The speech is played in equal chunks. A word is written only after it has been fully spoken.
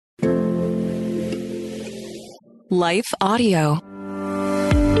Life Audio.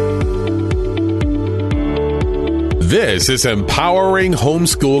 This is Empowering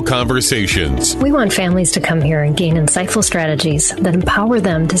Homeschool Conversations. We want families to come here and gain insightful strategies that empower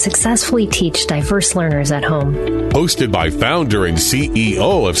them to successfully teach diverse learners at home. Hosted by founder and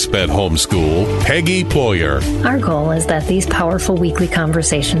CEO of SPED Homeschool, Peggy Ployer. Our goal is that these powerful weekly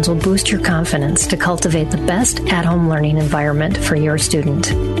conversations will boost your confidence to cultivate the best at-home learning environment for your student.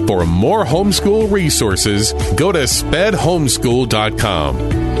 For more homeschool resources, go to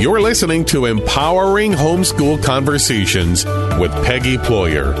spedhomeschool.com. You're listening to Empowering Homeschool Conversations with Peggy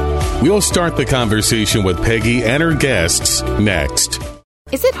Ployer. We'll start the conversation with Peggy and her guests next.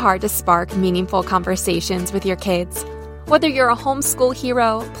 Is it hard to spark meaningful conversations with your kids? Whether you're a homeschool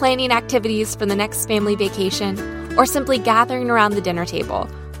hero, planning activities for the next family vacation, or simply gathering around the dinner table,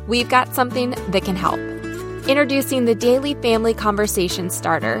 we've got something that can help. Introducing the Daily Family Conversation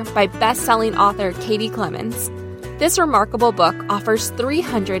Starter by best-selling author Katie Clemens. This remarkable book offers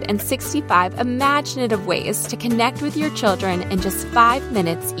 365 imaginative ways to connect with your children in just 5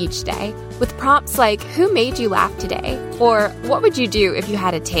 minutes each day, with prompts like, who made you laugh today? Or what would you do if you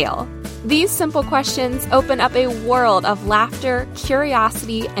had a tail? These simple questions open up a world of laughter,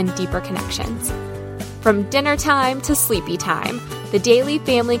 curiosity, and deeper connections. From dinner time to sleepy time, the Daily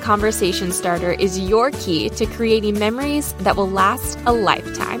Family Conversation Starter is your key to creating memories that will last a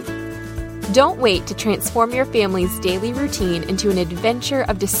lifetime. Don't wait to transform your family's daily routine into an adventure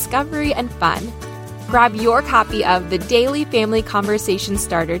of discovery and fun. Grab your copy of the Daily Family Conversation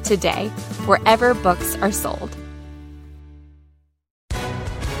Starter today, wherever books are sold.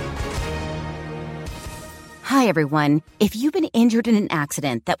 Hi, everyone. If you've been injured in an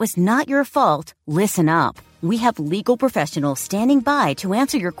accident that was not your fault, listen up. We have legal professionals standing by to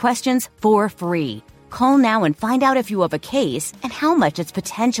answer your questions for free. Call now and find out if you have a case and how much it's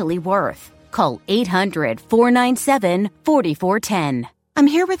potentially worth. Call 800-497-4410. I'm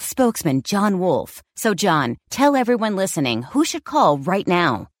here with spokesman John Wolf. So, John, tell everyone listening who should call right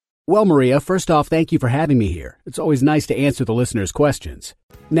now. Well, Maria, first off, thank you for having me here. It's always nice to answer the listeners' questions.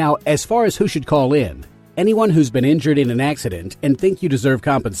 Now, as far as who should call in, anyone who's been injured in an accident and think you deserve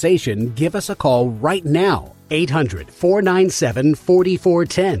compensation, give us a call right now.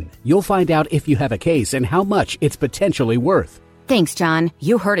 800-497-4410. You'll find out if you have a case and how much it's potentially worth. Thanks, John.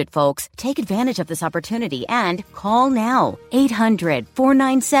 You heard it, folks. Take advantage of this opportunity and call now.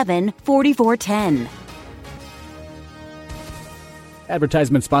 800-497-4410.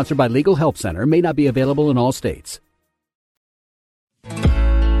 Advertisement sponsored by Legal Help Center. May not be available in all states.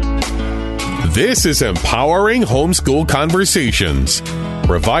 This is Empowering Homeschool Conversations,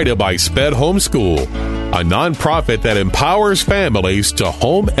 provided by SPED Homeschool, a nonprofit that empowers families to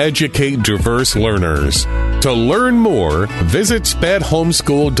home educate diverse learners. To learn more, visit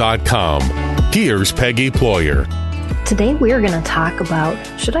spedhomeschool.com. Here's Peggy Ployer. Today we are going to talk about,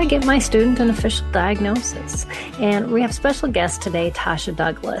 should I give my student an official diagnosis? And we have special guest today, Tasha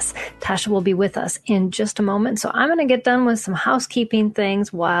Douglas. Tasha will be with us in just a moment. So I'm going to get done with some housekeeping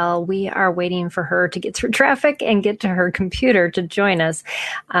things while we are waiting for her to get through traffic and get to her computer to join us.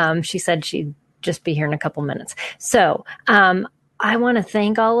 She said she'd just be here in a couple minutes. So, I want to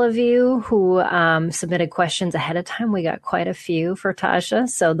thank all of you who submitted questions ahead of time. We got quite a few for Tasha,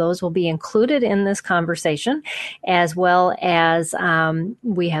 so those will be included in this conversation, as well as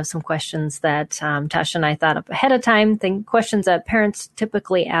we have some questions that Tasha and I thought up ahead of time, questions that parents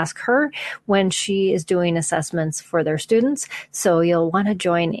typically ask her when she is doing assessments for their students. So you'll want to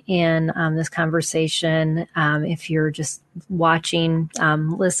join in this conversation if you're just watching,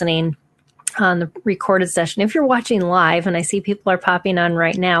 listening on the recorded session. If you're watching live, and I see people are popping on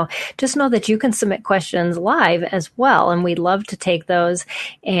right now, just know that you can submit questions live as well, and we'd love to take those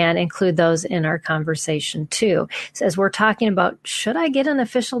and include those in our conversation too. So as we're talking about, should I get an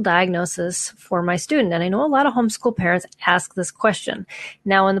official diagnosis for my student? And I know a lot of homeschool parents ask this question.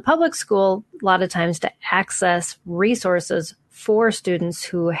 Now, in the public school, a lot of times to access resources for students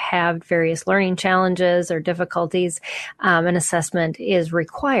who have various learning challenges or difficulties, an assessment is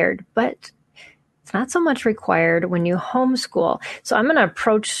required, but it's not so much required when you homeschool. So I'm going to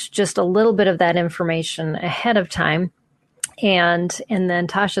approach just a little bit of that information ahead of time. And then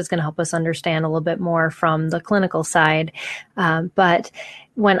Tasha's going to help us understand a little bit more from the clinical side. But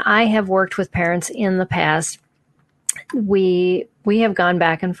when I have worked with parents in the past, we have gone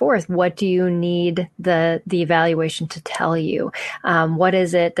back and forth. What do you need the evaluation to tell you? What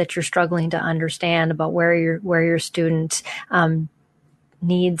is it that you're struggling to understand about where your student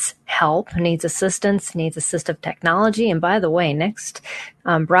needs help, needs assistance, needs assistive technology? And by the way, next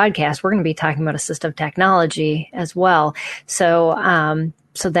broadcast, we're going to be talking about assistive technology as well. So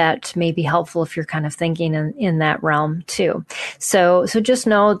so that may be helpful if you're kind of thinking in that realm too. So just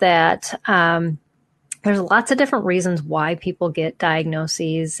know that, there's lots of different reasons why people get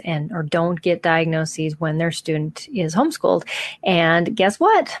diagnoses or don't get diagnoses when their student is homeschooled. And guess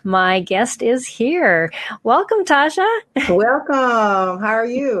what? My guest is here. Welcome, Tasha. Welcome. How are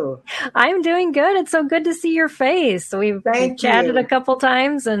you? I'm doing good. It's so good to see your face. We've chatted a couple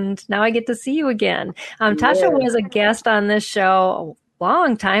times, and now I get to see you again. Tasha was a guest on this show a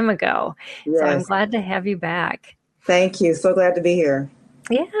long time ago. Yes. So I'm glad to have you back. Thank you. So glad to be here.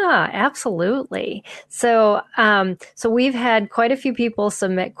 Yeah, absolutely. So, so we've had quite a few people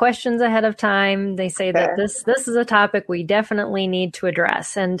submit questions ahead of time. They say that this is a topic we definitely need to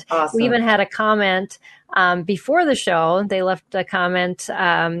address. And we even had a comment, before the show. They left a comment,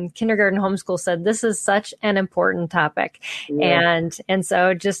 Kindergarten Homeschool said, this is such an important topic. Yeah. And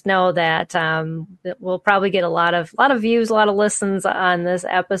so just know that, we'll probably get a lot of views, a lot of listens on this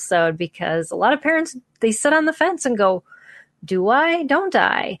episode, because a lot of parents, they sit on the fence and go, do I? Don't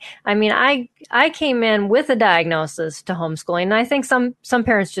I? I mean, I came in with a diagnosis to homeschooling, and I think some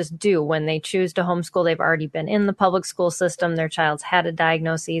parents just do. When they choose to homeschool, they've already been in the public school system. Their child's had a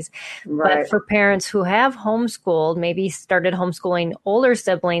diagnosis. Right. But for parents who have homeschooled, maybe started homeschooling older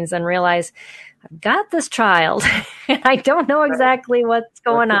siblings and realize, I've got this child and I don't know exactly what's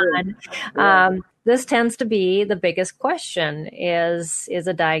going on. Yeah. This tends to be the biggest question: is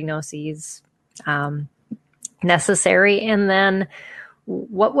a diagnosis necessary, and then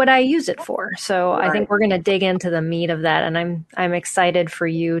what would I use it for? So I think we're going to dig into the meat of that, and I'm excited for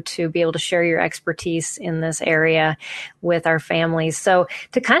you to be able to share your expertise in this area with our families. So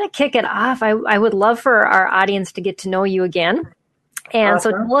to kind of kick it off, I would love for our audience to get to know you again, and so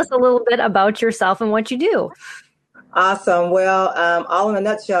tell us a little bit about yourself and what you do. Awesome. Well, all in a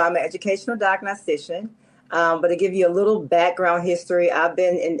nutshell, I'm an educational diagnostician, but to give you a little background history, I've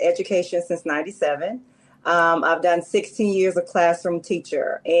been in education since '97. I've done 16 years of classroom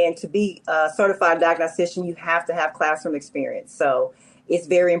teacher, and to be a certified diagnostician, you have to have classroom experience. So it's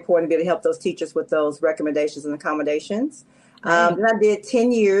very important to be able to help those teachers with those recommendations and accommodations. Then I did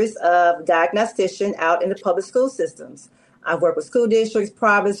 10 years of diagnostician out in the public school systems. I've worked with school districts,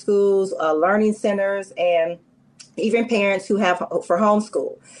 private schools, learning centers, and even parents who have for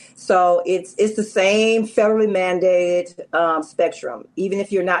homeschool. So it's the same federally mandated spectrum. Even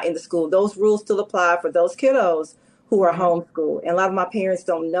if you're not in the school, those rules still apply for those kiddos who are homeschooled. And a lot of my parents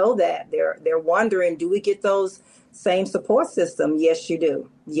don't know that. They're wondering, do we get those same support system? Yes, you do.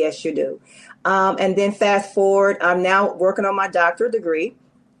 Yes, you do. And then fast forward, I'm now working on my doctorate degree.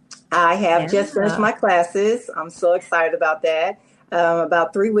 I have just finished my classes. I'm so excited about that.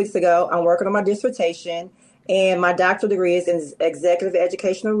 About 3 weeks ago, I'm working on my dissertation. And my doctoral degree is in executive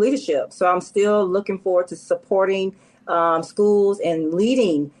educational leadership. So I'm still looking forward to supporting schools and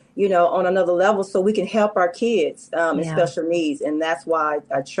leading, on another level so we can help our kids in special needs. And that's why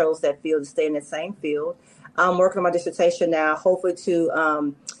I chose that field to stay in the same field. I'm working on my dissertation now, hopefully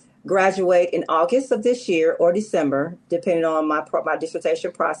to graduate in August of this year or December, depending on my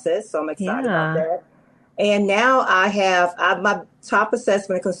dissertation process. So I'm excited about that. And now my top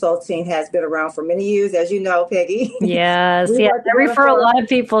assessment consulting has been around for many years, as you know, Peggy. Yes. I refer a lot of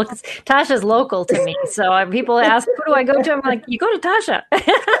people, because Tasha's local to me. So people ask, who do I go to? I'm like, you go to Tasha.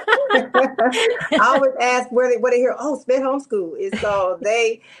 I always ask where they hear, Sped Homeschool. And so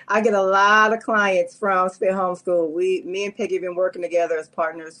I get a lot of clients from Sped Homeschool. Me and Peggy have been working together as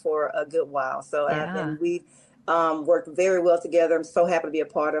partners for a good while. So and we worked very well together. I'm so happy to be a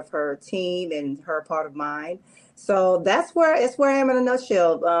part of her team and her a part of mine. So that's where I am in a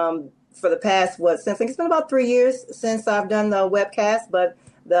nutshell. For the past, I think it's been about 3 years since I've done the webcast, but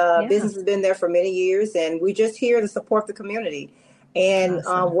the business has been there for many years, and we're just here to support the community. And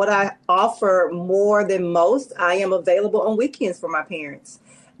what I offer more than most, I am available on weekends for my parents,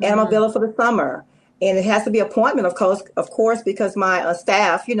 and I'm available for the summer. And it has to be appointment, of course, because my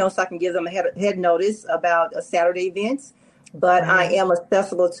staff, so I can give them a head notice about Saturday events. But I am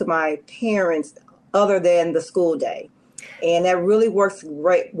accessible to my parents other than the school day. And that really works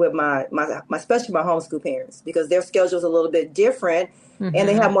great with my especially my homeschool parents, because their schedule is a little bit different. Mm-hmm. And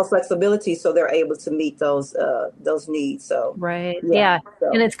they have more flexibility, so they're able to meet those needs. So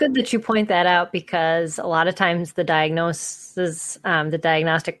and it's good that you point that out, because a lot of times the the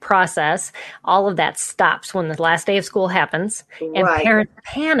diagnostic process, all of that stops when the last day of school happens, and parents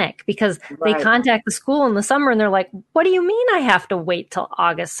panic because they contact the school in the summer and they're like, "What do you mean I have to wait till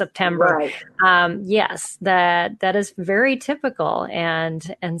August, September?" Yes, that is very typical,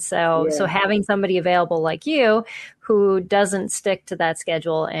 and so having somebody available like you who doesn't stick to that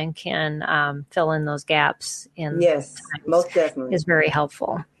schedule and can fill in those gaps in Yes, most definitely. is very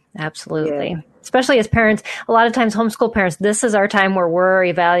helpful. Absolutely. Yeah. Especially as parents, a lot of times homeschool parents, this is our time where we're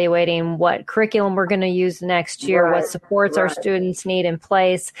evaluating what curriculum we're going to use next year, Right, what supports our right. students need in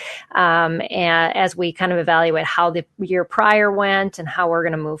place, and as we kind of evaluate how the year prior went and how we're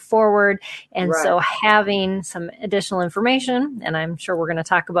going to move forward. And Right. so having some additional information, and I'm sure we're going to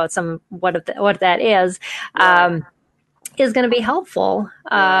talk about some what that is, is going to be helpful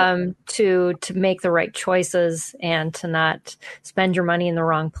to make the right choices and to not spend your money in the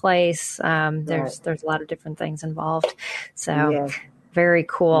wrong place. There's a lot of different things involved. So Yes. very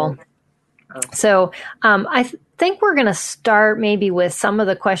cool. So I think we're going to start maybe with some of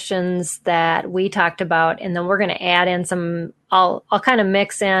the questions that we talked about, and then we're going to add in some. I'll kind of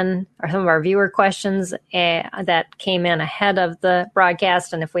mix in some of our viewer questions that came in ahead of the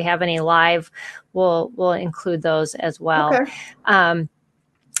broadcast, and if we have any live, we'll include those as well. Okay.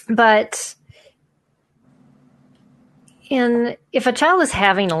 But if a child is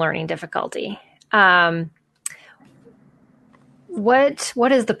having a learning difficulty,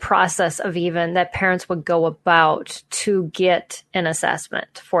 what is the process of even that parents would go about to get an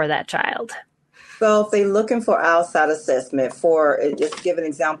assessment for that child? So if they're looking for outside assessment, for just give an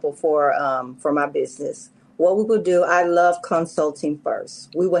example for my business, what we would do, I love consulting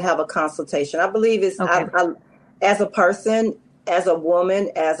first. We will have a consultation. I believe it's Okay. I, as a person, as a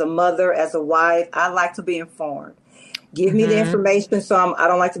woman, as a mother, as a wife, I like to be informed. Give me the information so I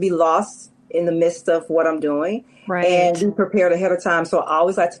don't like to be lost in the midst of what I'm doing. Right. And be prepared ahead of time. So I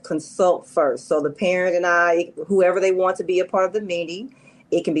always like to consult first. So the parent and I, whoever they want to be a part of the meeting,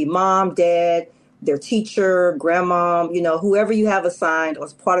 it can be mom, dad, their teacher, grandma, whoever you have assigned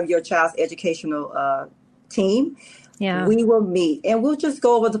as part of your child's educational team. Yeah. We will meet and we'll just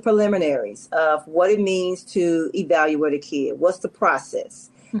go over the preliminaries of what it means to evaluate a kid. What's the process?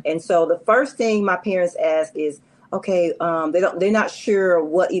 And so the first thing my parents ask is, okay, they're not sure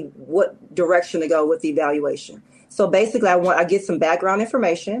what direction to go with the evaluation. So basically, I get some background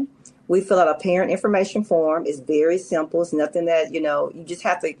information. We fill out a parent information form. It's very simple. It's nothing that, you just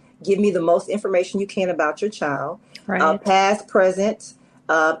have to give me the most information you can about your child, Right. Past, present,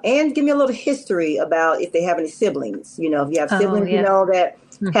 and give me a little history about if they have any siblings. If you have siblings, that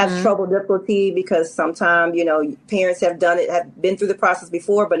have trouble, difficulty, because sometimes, parents have been through the process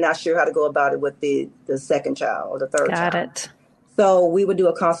before, but not sure how to go about it with the second child or the third child. Got it. So we would do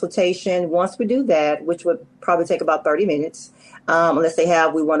a consultation. Once we do that, which would probably take about 30 minutes, unless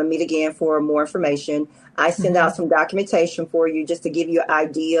we want to meet again for more information. I send out some documentation for you just to give you an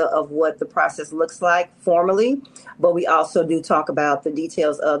idea of what the process looks like formally. But we also do talk about the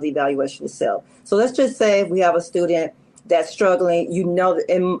details of the evaluation itself. So let's just say if we have a student that's struggling, and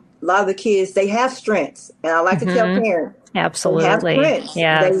a lot of the kids, they have strengths. And I like to tell parents, Absolutely. they have strengths.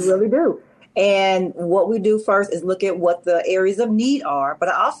 Yes. They really do. And what we do first is look at what the areas of need are, but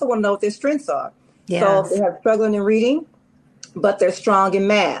I also want to know what their strengths are. Yes. So if they have struggling in reading, but they're strong in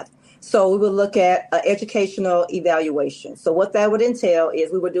math. So we would look at educational evaluation. So what that would entail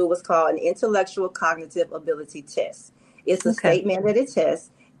is we would do what's called an intellectual cognitive ability test. It's a state-mandated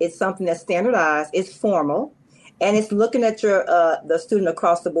test. It's something that's standardized. It's formal. And it's looking at the student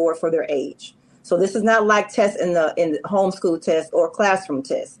across the board for their age. So this is not like tests in the homeschool test or classroom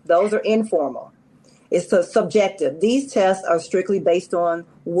tests. Those are informal. It's subjective. These tests are strictly based on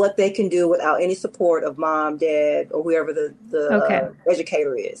what they can do without any support of mom, dad, or whoever the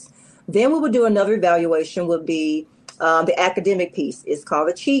educator is. Then we would do another evaluation would be the academic piece. It's called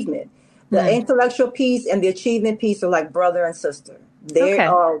achievement. The intellectual piece and the achievement piece are like brother and sister.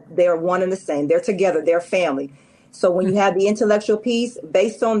 They're one and the same. They're together. They're family. So when you have the intellectual piece,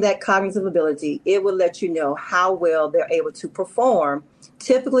 based on that cognitive ability, it will let you know how well they're able to perform.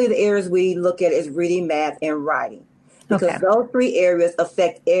 Typically, the areas we look at is reading, math, and writing. Because those three areas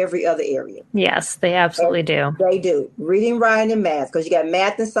affect every other area. Yes, they absolutely do. They do. Reading, writing, and math. Because you got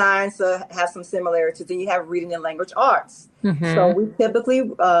math and science have some similarities. Then you have reading and language arts. So we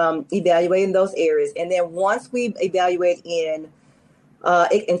typically evaluate in those areas. And then once we evaluate in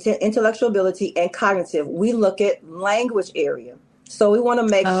intellectual ability and cognitive, we look at language area. So we want to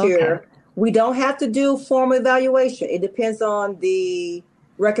make sure we don't have to do formal evaluation. It depends on the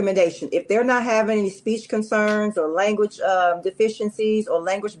recommendation. If they're not having any speech concerns or language deficiencies or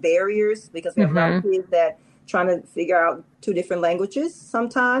language barriers, because we have a lot of kids that trying to figure out two different languages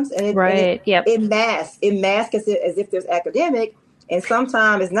sometimes, and it masks as if there's academic, and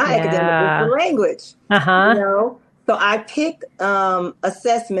sometimes it's not academic, it's the language. So I pick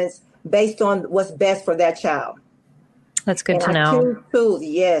assessments based on what's best for that child. That's good And to I know. choose tools.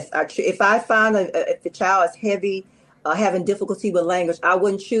 Yes, if I find if the child is heavy, having difficulty with language, I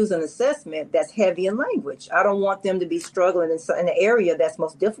wouldn't choose an assessment that's heavy in language. I don't want them to be struggling in an area that's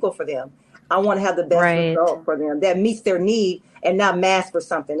most difficult for them. I want to have the best Right. result for them that meets their need and not mask for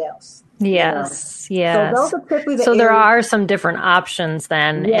something else. Yes, So yes. those are typically the So there areas. are some different options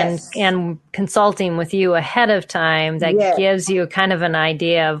then, Yes. and consulting with you ahead of time that Yes. gives you kind of an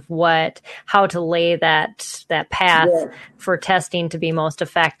idea of how to lay that path Yes. for testing to be most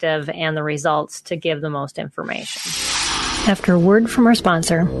effective and the results to give the most information. After a word from our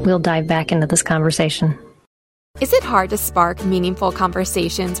sponsor, we'll dive back into this conversation. Is it hard to spark meaningful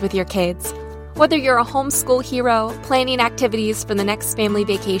conversations with your kids? Whether you're a homeschool hero, planning activities for the next family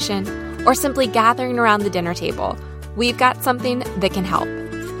vacation, or simply gathering around the dinner table, we've got something that can help.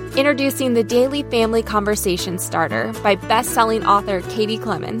 Introducing the Daily Family Conversation Starter by best-selling author Katie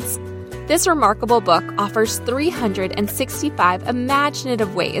Clemens. This remarkable book offers 365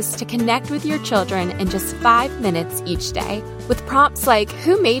 imaginative ways to connect with your children in just 5 minutes each day, with prompts like,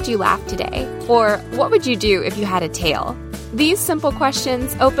 "Who made you laugh today?" or "What would you do if you had a tail?" These simple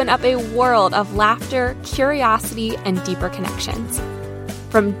questions open up a world of laughter, curiosity, and deeper connections.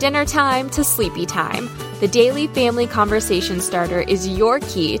 From dinner time to sleepy time, the Daily Family Conversation Starter is your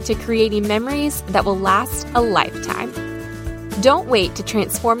key to creating memories that will last a lifetime. Don't wait to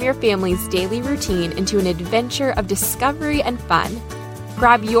transform your family's daily routine into an adventure of discovery and fun.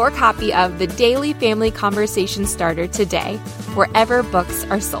 Grab your copy of the Daily Family Conversation Starter today, wherever books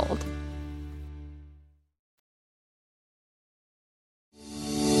are sold.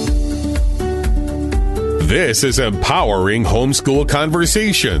 This is Empowering Homeschool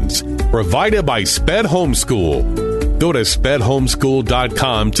Conversations, provided by SPED Homeschool. Go to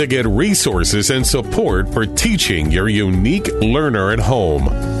spedhomeschool.com to get resources and support for teaching your unique learner at home.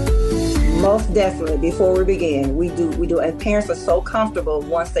 Most definitely. Before we begin, we do, and parents are so comfortable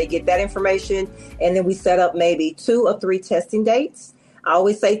once they get that information, and then we set up maybe 2 or 3 testing dates. I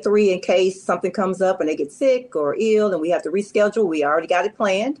always say 3 in case something comes up and they get sick or ill and we have to reschedule. We already got it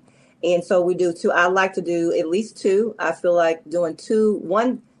planned. And so we do 2. I like to do at least 2. I feel like doing 2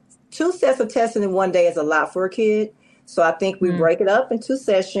 sets of testing in one day is a lot for a kid. So I think we break it up in 2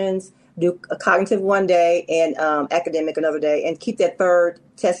 sessions, do a cognitive one day and academic another day, and keep that third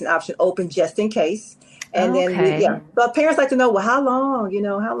testing option open just in case. And then, but parents like to know, well, how long is it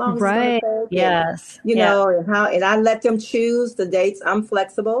going to take? Yes. And I let them choose the dates. I'm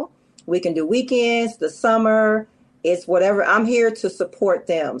flexible. We can do weekends, the summer. It's whatever. I'm here to support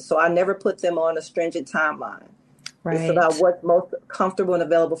them. So I never put them on a stringent timeline. Right. It's about what's most comfortable and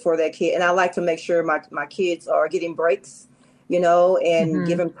available for that kid. And I like to make sure my kids are getting breaks, and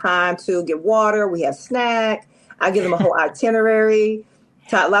give them time to get water. We have snack. I give them a whole itinerary.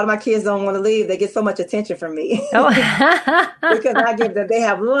 A lot of my kids don't want to leave. They get so much attention from me because I give them, they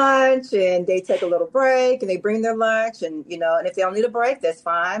have lunch and they take a little break and they bring their lunch and if they don't need a break, that's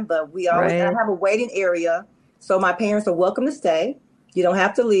fine. But we always have a waiting area. So my parents are welcome to stay. You don't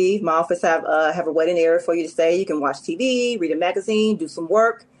have to leave. My office have a waiting area for you to stay. You can watch TV, read a magazine, do some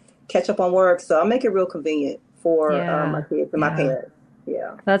work, catch up on work. So I make it real convenient for my kids and my parents.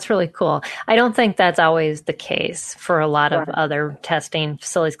 Yeah. That's really cool. I don't think that's always the case for a lot of other testing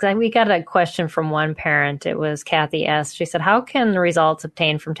facilities. Because we got a question from one parent. It was Kathy S. She said, how can the results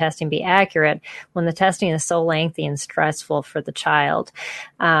obtained from testing be accurate when the testing is so lengthy and stressful for the child?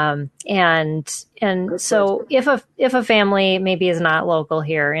 And so if a family maybe is not local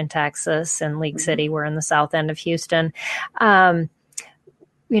here in Texas and League City, we're in the south end of Houston, and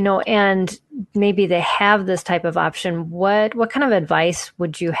maybe they have this type of option, what kind of advice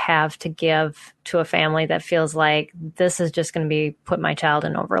would you have to give to a family that feels like this is just going to be put my child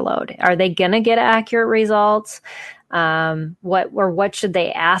in overload? Are they going to get accurate results? What should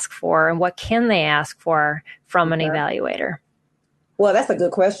they ask for, and what can they ask for from an evaluator? Well, that's a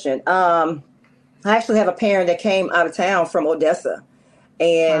good question. I actually have a parent that came out of town from Odessa.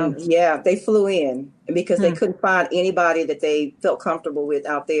 And they flew in because they couldn't find anybody that they felt comfortable with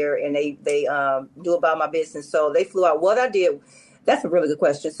out there, and they knew about my business. So they flew out. What I did, that's a really good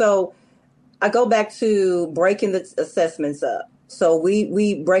question. So I go back to breaking the assessments up. So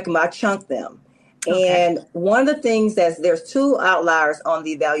we break them, I chunk them. Okay. And one of the things there's 2 outliers on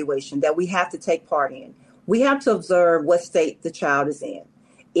the evaluation that we have to take part in. We have to observe what state the child is in.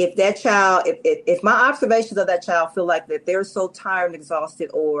 If that child, if my observations of that child feel like that they're so tired and exhausted,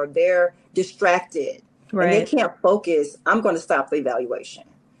 or they're distracted and they can't focus, I'm going to stop the evaluation.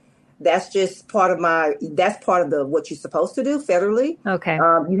 That's just part of what you're supposed to do federally. Okay.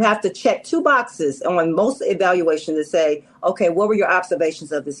 You have to check 2 boxes on most evaluations to say, okay, what were your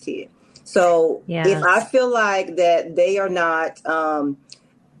observations of this kid? So Yes. if I feel like that they are not,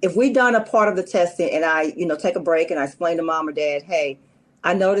 if we've done a part of the testing and I, take a break and I explain to mom or dad, hey,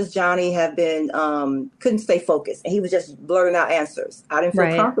 I noticed Johnny have been, couldn't stay focused and he was just blurting out answers. I didn't feel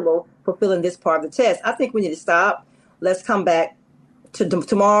Right. comfortable fulfilling this part of the test. I think we need to stop. Let's come back to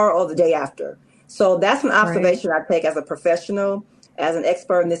tomorrow or the day after. So that's an observation I take as a professional, as an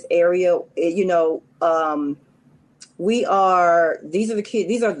expert in this area. These are the kids,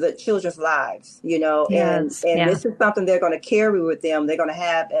 these are the children's lives, Yes. and Yeah. this is something they're going to carry with them. They're going to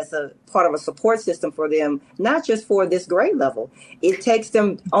have as a part of a support system for them, not just for this grade level. It takes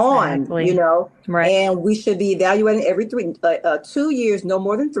them Exactly. on, Right. and we should be evaluating every 2 years, no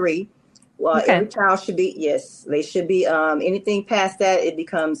more than 3. Okay. Every child should be, yes, they should be, anything past that, it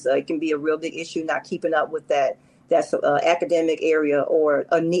becomes, it can be a real big issue, not keeping up with that's academic area or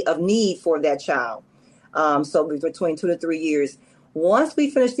a need for that child. So between 2 to 3 years, once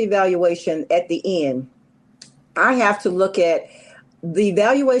we finish the evaluation at the end, I have to look at the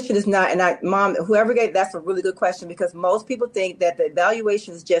evaluation is not, and Mom, whoever gave, that's a really good question because most people think that the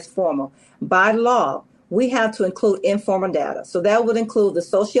evaluation is just formal. By law, we have to include informal data. So that would include the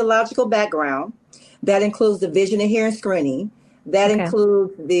sociological background, that includes the vision and hearing screening, that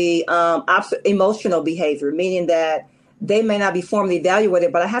includes the emotional behavior, meaning that they may not be formally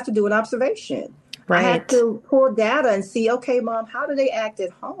evaluated, but I have to do an observation. Right. I have to pull data and see, okay, Mom, how do they act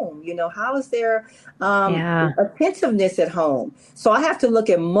at home? How is their attentiveness at home? So I have to look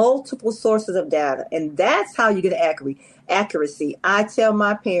at multiple sources of data, and that's how you get accuracy. I tell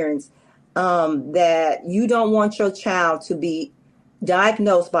my parents that you don't want your child to be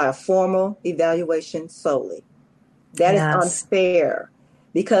diagnosed by a formal evaluation solely. That is unfair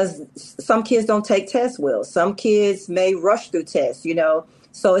because some kids don't take tests well. Some kids may rush through tests,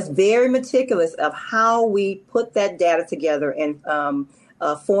 So it's very meticulous of how we put that data together and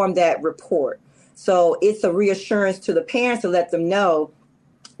form that report. So it's a reassurance to the parents to let them know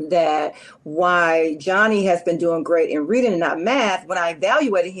that why Johnny has been doing great in reading and not math, when I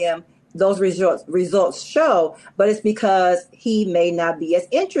evaluated him, those results show, but it's because he may not be as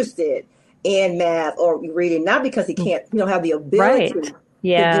interested in math or reading, not because he don't have the ability. Right.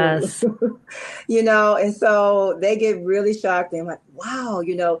 Yes. And so they get really shocked and like, wow,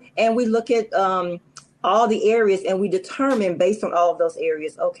 and we look at all the areas and we determine based on all of those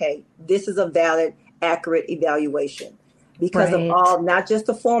areas, okay, this is a valid, accurate evaluation because of all, not just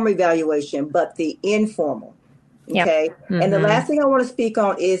the formal evaluation, but the informal. Okay. Yep. Mm-hmm. And the last thing I want to speak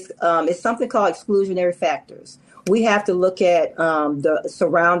on is something called exclusionary factors. We have to look at the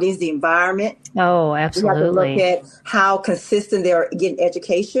surroundings, the environment. Oh, absolutely. We have to look at how consistent they're getting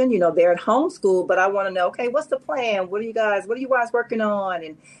education. They're at homeschool, but I want to know, okay, what's the plan? What are you guys working on?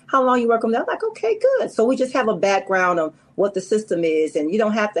 And how long you work on that? I'm like, okay, good. So we just have a background of what the system is. And you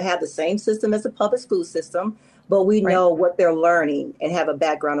don't have to have the same system as the public school system, but we know what they're learning and have a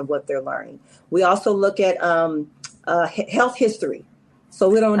background of what they're learning. We also look at health history. So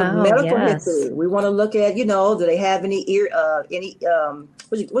we don't want medical history. We want to look at, do they have any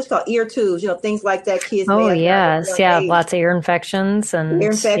what's called ear tubes, things like that. Kids. Oh, yes. Yeah. Lots of ear infections and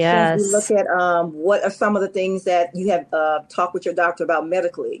ear infections. Yes. We look at what are some of the things that you have talked with your doctor about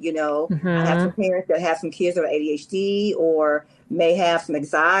medically. Mm-hmm. I have some parents that have some kids that are ADHD or may have some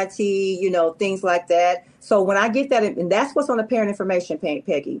anxiety, things like that. So when I get that, and that's what's on the parent information,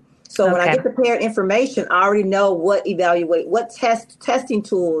 Peggy. So when I get the parent information, I already know what testing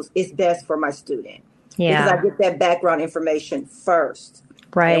tools is best for my student. Yeah. Because I get that background information first.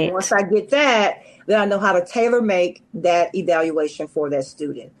 Right. And once I get that, then I know how to tailor make that evaluation for that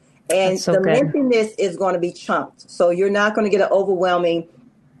student. And so the good. lengthiness is going to be chunked. So you're not going to get an overwhelming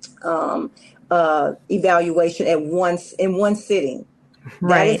evaluation in one sitting.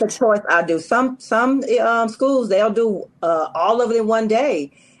 Right. That is a choice I do. Some schools, they'll do all of it in one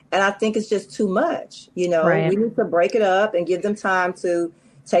day. And I think it's just too much. We need to break it up and give them time to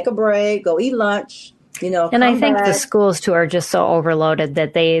take a break, go eat lunch, And I think the schools too are just so overloaded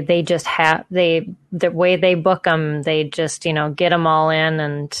that they just have, the way they book them, they just, get them all in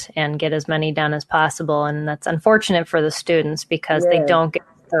and get as many done as possible. And that's unfortunate for the students because they don't get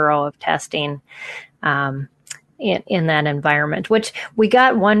thorough of testing in that environment, which we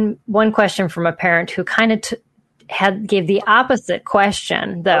got one question from a parent who kind of gave the opposite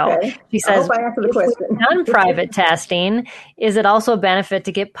question, though. Okay. She says, if we've done private testing, is it also a benefit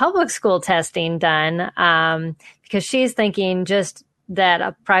to get public school testing done? Because she's thinking just that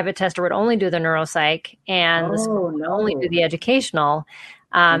a private tester would only do the neuropsych and the school would only do the educational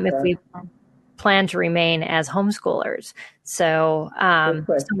if we plan to remain as homeschoolers. So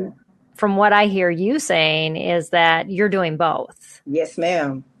from what I hear you saying is that you're doing both. Yes,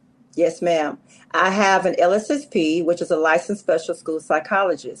 ma'am. Yes, ma'am. I have an LSSP, which is a licensed special school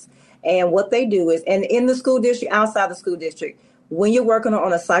psychologist. And what they do is, and in the school district, outside the school district, when you're working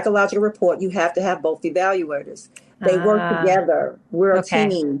on a psychological report, you have to have both evaluators. They work together. We're a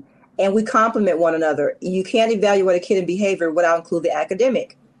team, and we complement one another. You can't evaluate a kid in behavior without including the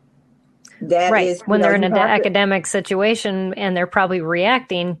academic. That right. is, when they're in an academic situation and they're probably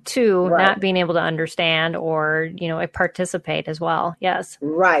reacting to Right. not being able to understand or, participate as well. Yes.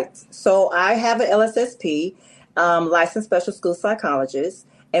 Right. So I have an LSSP, licensed special school psychologist.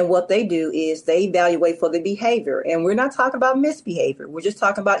 And what they do is they evaluate for the behavior. And we're not talking about misbehavior. We're just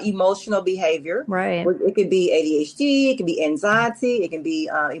talking about emotional behavior. Right. It could be ADHD. It can be anxiety. It can be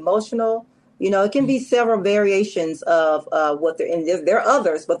emotional. It can be several variations of what they're in. There are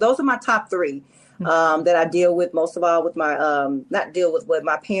others, but those are my top three that I deal with most of all with my, not deal with what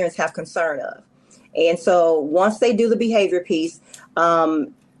my parents have concern of. And so once they do the behavior piece,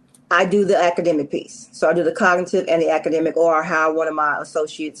 I do the academic piece. So I do the cognitive and the academic, or I hire one of my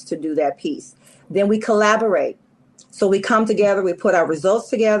associates to do that piece. Then we collaborate. So we come together, we put our results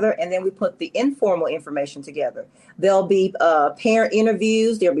together, and then we put the informal information together. There'll be parent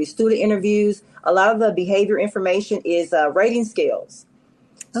interviews, there'll be student interviews. A lot of the behavior information is rating scales.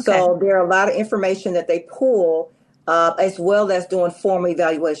 Okay. So there are a lot of information that they pull as well as doing formal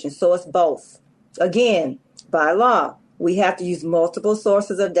evaluation. So it's both. Again, by law, we have to use multiple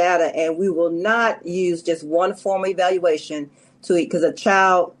sources of data, and we will not use just one formal evaluation because a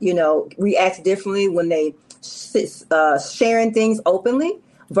child, reacts differently when they sharing things openly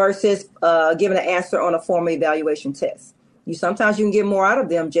versus giving an answer on a formal evaluation test. Sometimes you can get more out of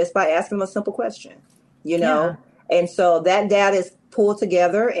them just by asking them a simple question, Yeah. And so that data is pulled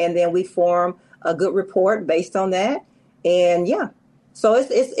together, and then we form a good report based on that. And so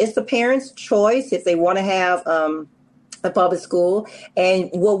it's the parent's choice if they want to have a public school, and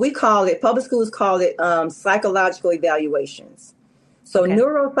what we call it, public schools call it psychological evaluations. So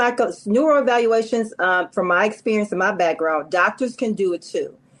neuro evaluations, from my experience and my background, doctors can do it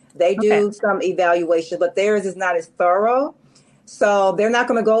too. They do some evaluation, but theirs is not as thorough. So they're not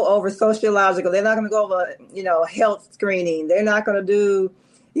going to go over sociological. They're not going to go over, health screening. They're not going to do,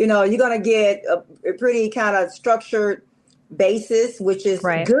 you're going to get a pretty kind of structured basis, which is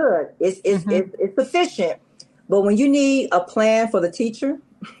good. It's sufficient. But when you need a plan for the teacher,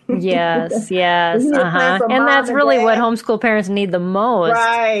 yes, and that's really what homeschool parents need the most.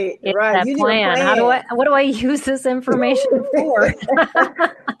 Right. That you plan. Need a plan. What do I use this information for?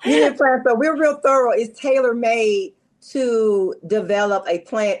 You need a plan. So we're real thorough. It's tailor made to develop a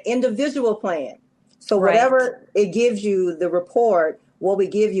plan, individual plan. So whatever it gives you, the report, what we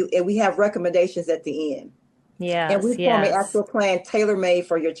give you, and we have recommendations at the end. Yes, and we form an actual plan tailor made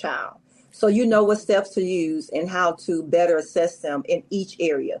for your child. So you know what steps to use and how to better assess them in each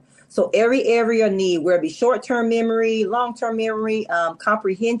area. So every area need, whether it be short-term memory, long-term memory,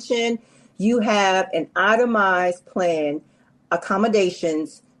 comprehension, you have an itemized plan,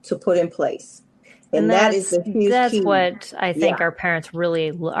 accommodations to put in place. And that is the huge that's key. What I think our parents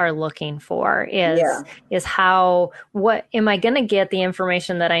really are looking for is what am I going to get the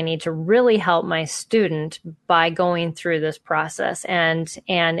information that I need to really help my student by going through this process and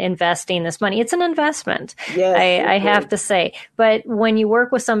investing this money. It's an investment. Yes, I have to say. But when you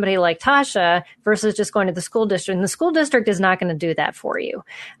work with somebody like Tasha versus just going to the school district, and the school district is not going to do that for you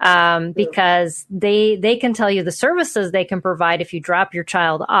because they can tell you the services they can provide if you drop your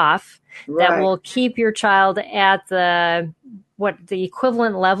child off. That will keep your child at the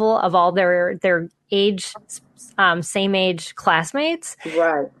equivalent level of all their age, same age classmates.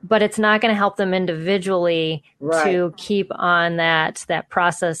 Right. But it's not going to help them individually to keep on that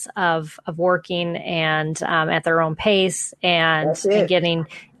process of working and at their own pace and getting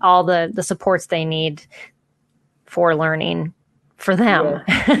all the supports they need for learning for them.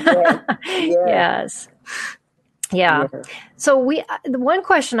 Yes. Yeah. So the one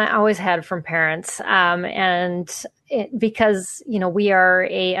question I always had from parents, because, we are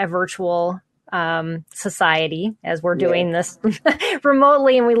a virtual society as we're doing this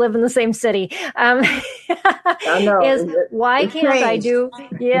remotely and we live in the same city, I know. is why can't I do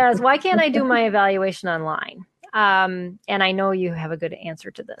my evaluation online? And I know you have a good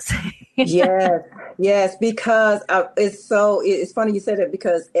answer to this. Yes, because it's funny you said it,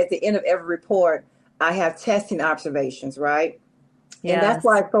 because at the end of every report, I have testing observations, right? Yes. And that's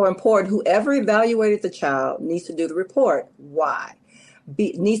why it's so important. Whoever evaluated the child needs to do the report. Why?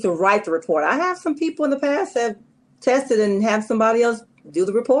 Needs to write the report. I have some people in the past have tested and have somebody else do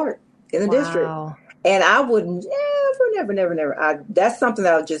the report in the district. And I would never. That's something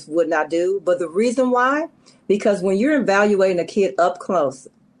that I just would not do. But the reason why, because when you're evaluating a kid up close,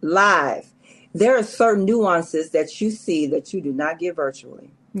 live. There are certain nuances that you see that you do not get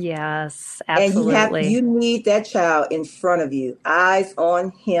virtually. Yes, absolutely. And you need that child in front of you, eyes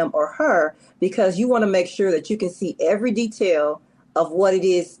on him or her, because you want to make sure that you can see every detail of what it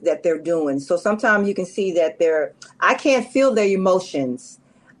is that they're doing. So sometimes you can see that I can't feel their emotions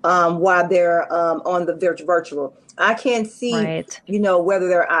while they're on the virtual. I can't see, Right. Whether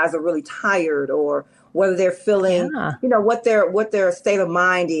their eyes are really tired or whether they're feeling, Yeah. what their state of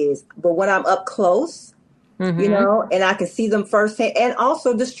mind is. But when I'm up close, and I can see them firsthand, and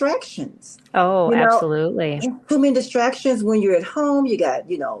also distractions. Oh, absolutely. Too many distractions when you're at home. You got,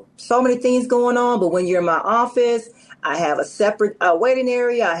 so many things going on. But when you're in my office, I have a separate waiting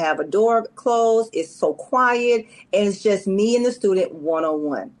area. I have a door closed. It's so quiet. And it's just me and the student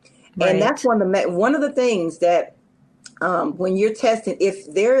one-on-one. Right. And that's one of the things that when you're testing,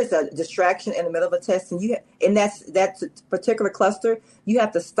 if there is a distraction in the middle of a test, and that's a particular cluster, you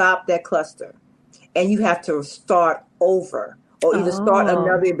have to stop that cluster. And you have to start over or either start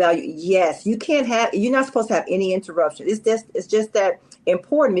another evaluation. Yes, you're not supposed to have any interruption. It's just that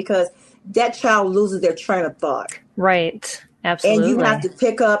important because that child loses their train of thought. Right. Absolutely. And you have to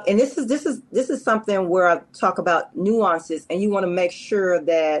pick up, and this is something where I talk about nuances, and you want to make sure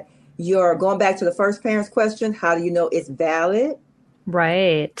that you're going back to the first parent's question. How do you know it's valid?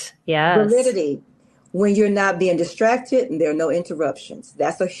 Right. Yes. Validity. When you're not being distracted and there are no interruptions.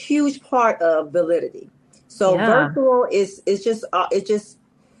 That's a huge part of validity. So virtual is just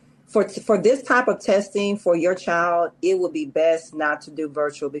for this type of testing for your child, it would be best not to do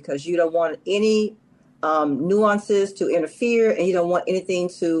virtual because you don't want any nuances to interfere and you don't want anything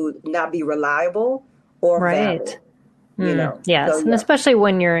to not be reliable or valid. Yes, and especially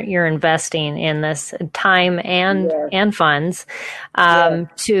when you're investing in this time and funds,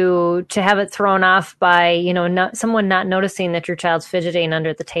 to have it thrown off by someone not noticing that your child's fidgeting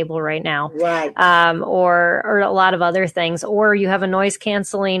under the table right now, right? Or a lot of other things, or you have a noise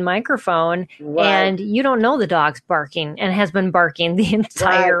canceling microphone and you don't know the dog's barking and has been barking the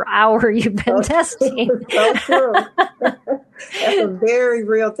entire hour you've been testing. So true. That's a very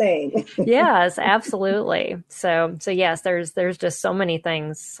real thing. Yes, absolutely. So yes, there's just so many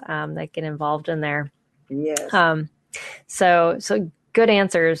things that get involved in there. Yes. So good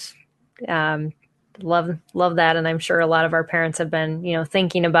answers. Love that, and I'm sure a lot of our parents have been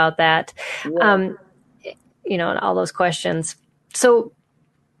thinking about that. Yeah. And all those questions. So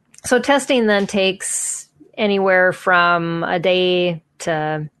testing then takes anywhere from a day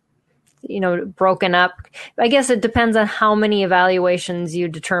to broken up. I guess it depends on how many evaluations you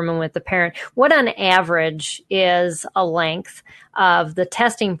determine with the parent. What on average is a length of the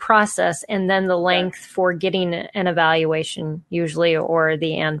testing process and then the length for getting an evaluation usually or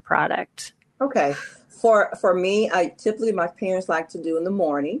the end product? Okay. For me, my parents like to do in the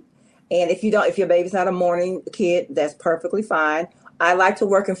morning. And if your baby's not a morning kid, that's perfectly fine. I like to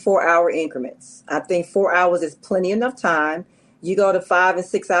work in 4-hour increments. I think 4 hours is plenty enough time. You go to 5 and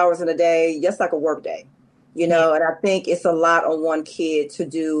 6 hours in a day, just like a work day, and I think it's a lot on one kid to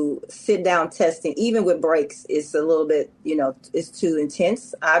do sit down testing, even with breaks. It's a little bit, it's too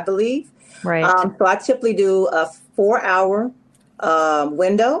intense, I believe. Right. So I typically do a 4-hour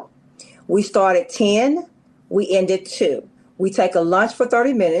window. We start at 10, we end at 2. We take a lunch for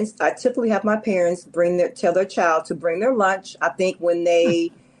 30 minutes. I typically have my parents tell their child to bring their lunch. I think when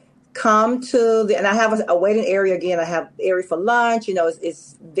they come to and I have a waiting area again. I have area for lunch.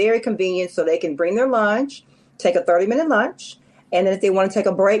 It's very convenient so they can bring their lunch, take a 30-minute lunch. And then if they want to take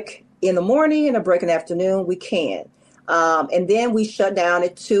a break in the morning and a break in the afternoon, we can. And then we shut down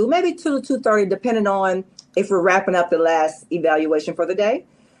at 2, maybe 2 to 2:30, depending on if we're wrapping up the last evaluation for the day.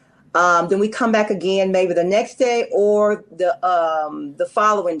 Then we come back again, maybe the next day or the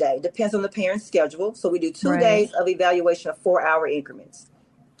following day. Depends on the parent's schedule. So we do 2 days of evaluation of 4-hour increments.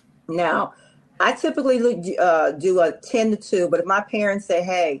 Now, I typically do a 10 to 2, but if my parents say,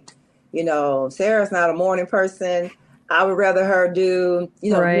 hey, Sarah's not a morning person, I would rather her do,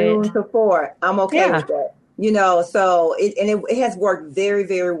 noon to 4. I'm okay with that. So it has worked very,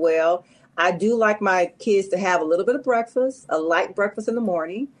 very well. I do like my kids to have a little bit of breakfast, a light breakfast in the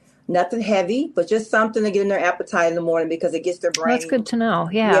morning. Nothing heavy, but just something to get in their appetite in the morning because it gets their brain. That's good to know.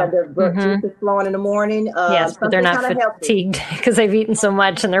 Yeah. Their juice is flowing in the morning. Yes, but they're not fatigued because they've eaten so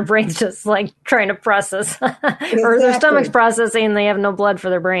much and their brain's just like trying to process or their stomach's processing and they have no blood for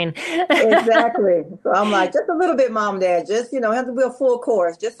their brain. Exactly. So I'm like, just a little bit, Mom and Dad. Just, have to be a full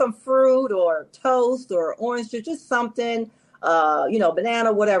course. Just some fruit or toast or orange juice, just something,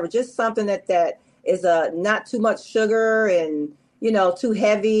 banana, whatever. Just something that is not too much sugar and, too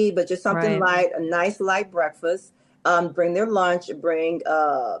heavy, but just something light, a nice light breakfast. bring their lunch, bring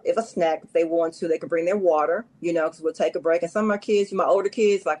if a snack if they want to, they can bring their water, because we'll take a break. And some of my kids, my older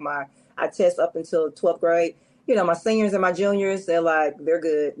kids, like I test up until 12th grade. My seniors and my juniors, they're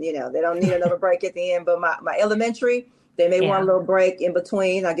good. They don't need another break at the end. But my elementary, they may want a little break in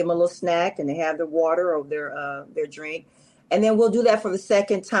between. I give them a little snack and they have their water or their drink. And then we'll do that for the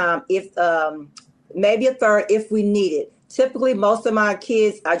second time, if maybe a third if we need it. Typically, most of my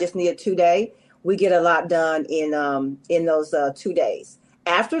kids, I just need a 2-day. We get a lot done in those 2 days.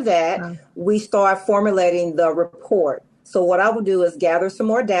 After that, we start formulating the report. So what I will do is gather some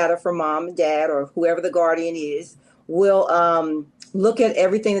more data from mom and dad or whoever the guardian is. We'll look at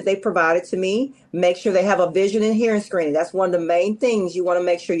everything that they provided to me, make sure they have a vision and hearing screening. That's one of the main things you want to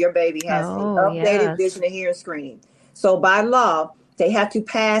make sure your baby has an updated vision and hearing screening. So by law, they have to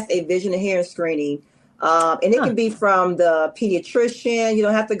pass a vision and hearing screening. And it can be from the pediatrician. You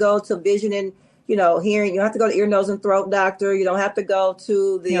don't have to go to vision and hearing. You don't have to go to ear, nose, and throat doctor. You don't have to go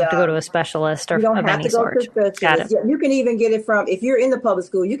to the. You have to go to a specialist or of any sort. Got it. You can even get it from, if you're in the public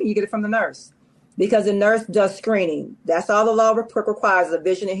school, you can get it from the nurse, because the nurse does screening. That's all the law requires, is a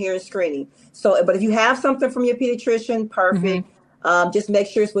vision and hearing screening. So, but if you have something from your pediatrician, perfect. Just make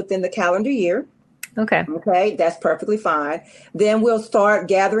sure it's within the calendar year. Okay, that's perfectly fine. Then we'll start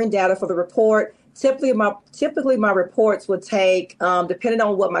gathering data for the report. Typically, my reports would take, depending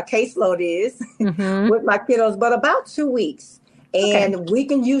on what my caseload is with my kiddos, but about 2 weeks. And we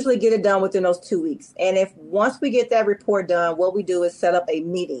can usually get it done within those 2 weeks. And once we get that report done, what we do is set up a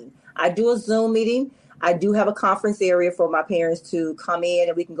meeting. I do a Zoom meeting. I do have a conference area for my parents to come in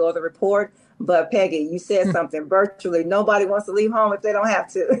and we can go over the report. But Peggy, you said something, virtually nobody wants to leave home if they don't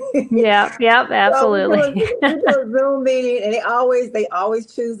have to. Yeah, absolutely. So we do a Zoom meeting, and they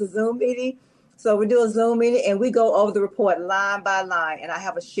always choose the Zoom meeting. So we do a Zoom meeting and we go over the report line by line. And I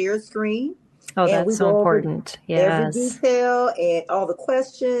have a shared screen. Oh, that's so important. Yes. Every detail and all the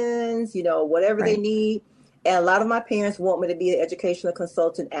questions, whatever they need. And a lot of my parents want me to be an educational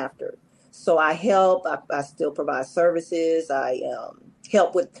consultant after. So I help. I still provide services. I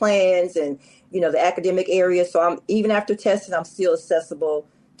help with plans and, the academic area. So even after testing, I'm still accessible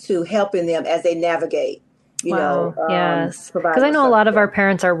to helping them as they navigate. Yes. Because I know a lot of our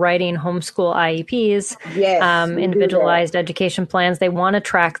parents are writing homeschool IEPs, individualized education plans. They want to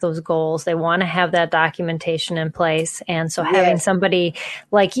track those goals. They want to have that documentation in place. And so having somebody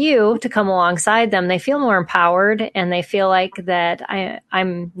like you to come alongside them, they feel more empowered and they feel like that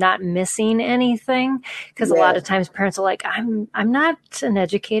I'm not missing anything. Because a lot of times parents are like, I'm not an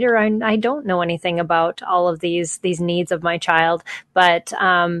educator. I don't know anything about all of these needs of my child. But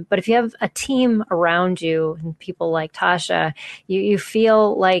if you have a team around you, and people like Tasha, you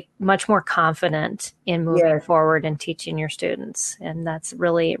feel like much more confident in moving forward and teaching your students. And that's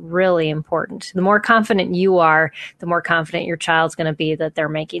really, really important. The more confident you are, the more confident your child's going to be that they're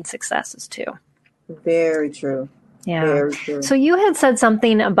making successes too. Very true. Yeah. Very true. So you had said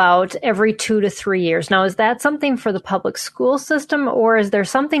something about every 2 to 3 years. Now, is that something for the public school system, or is there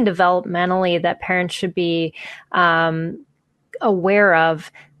something developmentally that parents should be aware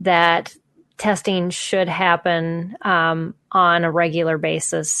of, that testing should happen on a regular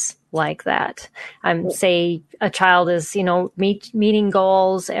basis like that? Say a child is, meeting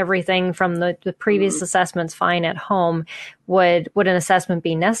goals, everything from the previous assessments fine at home. Would an assessment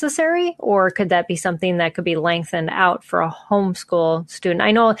be necessary, or could that be something that could be lengthened out for a homeschool student?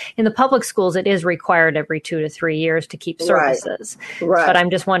 I know in the public schools it is required every 2 to 3 years to keep services, but I'm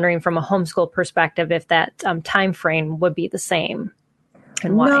just wondering from a homeschool perspective if that time frame would be the same.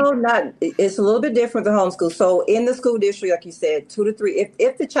 And why? No, it's a little bit different than homeschool. So in the school district, like you said, 2 to 3,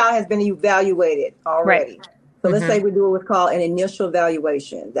 if the child has been evaluated already. So let's say we do what's called an initial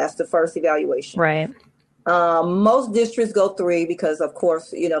evaluation. That's the first evaluation. Right. Most districts go 3 because, of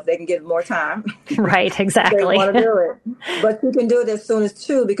course, if they can get more time. Right, exactly. They want to do it. But you can do it as soon as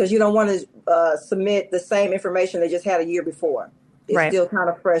 2 because you don't want to submit the same information they just had a year before. It's still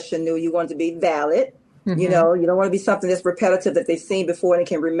kind of fresh and new. You want it to be valid. You don't want to be something that's repetitive that they've seen before and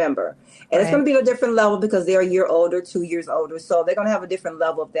can remember. And it's going to be at a different level because they're a year older, 2 years older. So they're going to have a different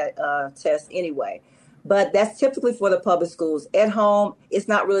level of that test anyway. But that's typically for the public schools. At home, it's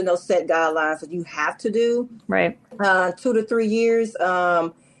not really no set guidelines that you have to do. Right. 2 to 3 years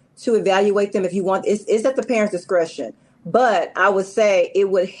to evaluate them if you want. It's at the parent's discretion. But I would say it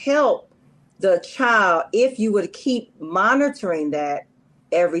would help the child if you would keep monitoring that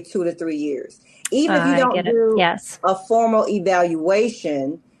every 2 to 3 years. Even if you don't do a formal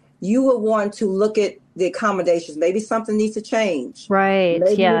evaluation, you would want to look at the accommodations. Maybe something needs to change. Right.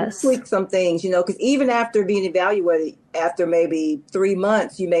 Maybe you tweak some things, because even after being evaluated, after maybe 3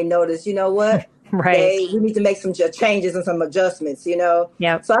 months, you may notice, what? Right. we need to make some changes and some adjustments,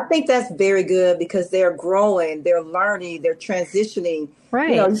 Yep. So I think that's very good because they're growing, they're learning, they're transitioning.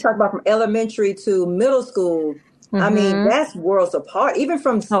 Right. You talk about from elementary to middle school. I mean, that's worlds apart, even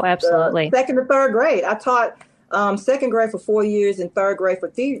from absolutely. Second to third grade. I taught second grade for 4 years and third grade for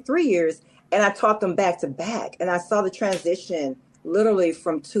 3 years. And I taught them back to back. And I saw the transition literally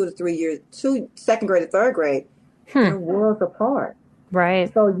from 2 to 3 years, second grade to third grade. They're worlds apart.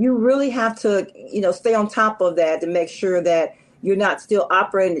 Right. So you really have to, stay on top of that to make sure that you're not still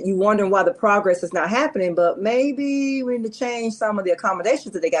operating. You're wondering why the progress is not happening, but maybe we need to change some of the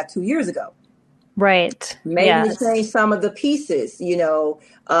accommodations that they got 2 years ago. Right. Maybe to change some of the pieces, they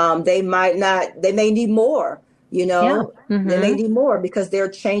may need more, they may need more because they're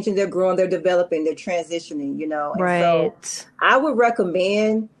changing, they're growing, they're developing, they're transitioning, And right. so I would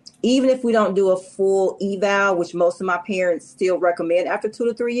recommend, even if we don't do a full eval, which most of my parents still recommend after 2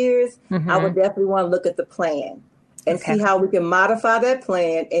 to 3 years, I would definitely want to look at the plan and see how we can modify that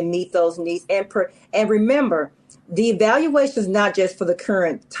plan and meet those needs. And remember, the evaluation is not just for the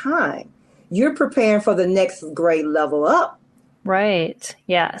current time. You're preparing for the next grade level up. Right.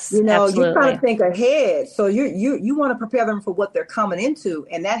 Yes. You're trying to think ahead. So you want to prepare them for what they're coming into.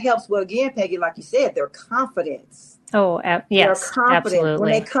 And that helps with, again, Peggy, like you said, their confidence. Oh, yes. They're confident. Absolutely.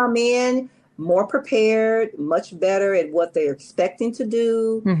 When they come in, more prepared, much better at what they're expecting to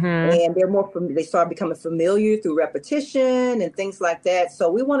do. And they start becoming familiar through repetition and things like that. So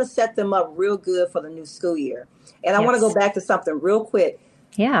we want to set them up real good for the new school year. And I want to go back to something real quick.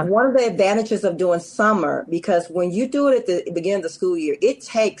 Yeah. One of the advantages of doing summer, because when you do it at the beginning of the school year, it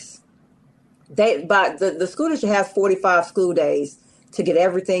takes, the school district has 45 school days to get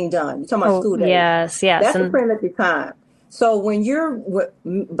everything done. You're talking about school days. Yes. That's a pretty lengthy time. So when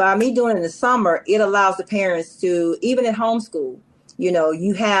by me doing it in the summer, it allows the parents to, even at homeschool,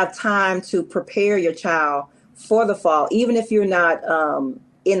 you have time to prepare your child for the fall, even if you're not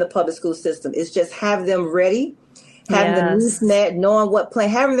in the public school system. It's just have them ready. Having the needs met, knowing what plan,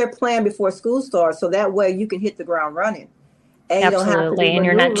 having their plan before school starts, so that way you can hit the ground running. And absolutely, and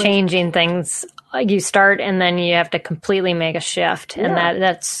you're not changing things. You start and then you have to completely make a shift, and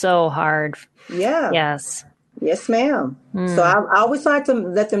that's so hard. Yeah. Yes. Yes, ma'am. So I always like to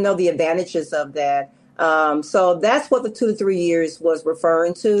let them know the advantages of that. So that's what the 2 to 3 years was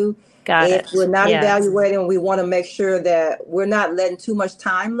referring to. Got it. If we're not evaluating, we want to make sure that we're not letting too much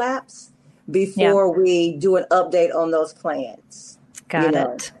time lapse before we do an update on those plans. Got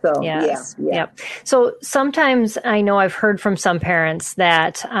it. So, yes. Yep. So sometimes I know I've heard from some parents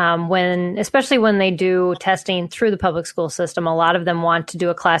that especially when they do testing through the public school system, a lot of them want to do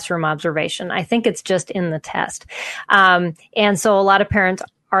a classroom observation. I think it's just in the test. And so a lot of parents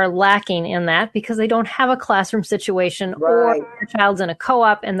are lacking in that because they don't have a classroom situation or their child's in a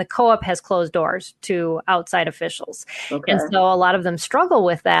co-op and the co-op has closed doors to outside officials. Okay. And so a lot of them struggle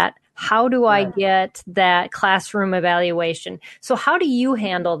with that. How do I get that classroom evaluation? So how do you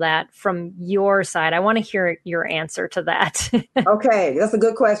handle that from your side? I want to hear your answer to that. Okay, that's a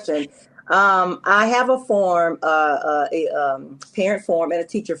good question. I have a form, a parent form and a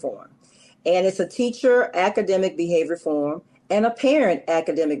teacher form. And it's a teacher academic behavior form and a parent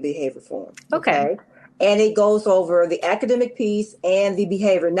academic behavior form. Okay. And it goes over the academic piece and the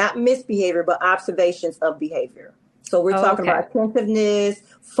behavior, not misbehavior, but observations of behavior. So we're talking about attentiveness,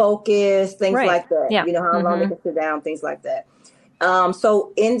 focus, things like that. Yeah. How long they can sit down, things like that.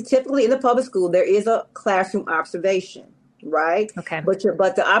 So typically in the public school, there is a classroom observation, right? Okay.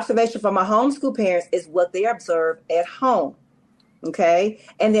 But the observation from my homeschool parents is what they observe at home. Okay.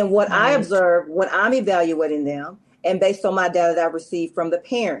 And then what I observe when I'm evaluating them and based on my data that I received from the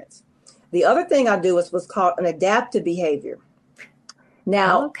parents. The other thing I do is what's called an adaptive behavior.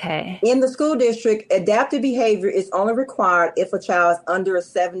 Now, in the school district, adaptive behavior is only required if a child is under a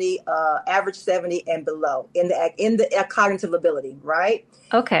 70, average 70 and below in the cognitive ability, right?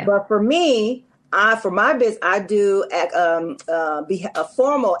 Okay. But for me, for my business, I do a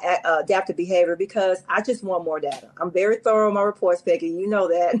formal adaptive behavior because I just want more data. I'm very thorough in my reports, Peggy. You know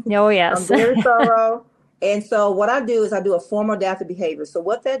that. Oh, yes. I'm very thorough. And so what I do is I do a formal adaptive behavior. So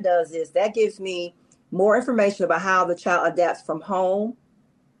what that does is that gives me more information about how the child adapts from home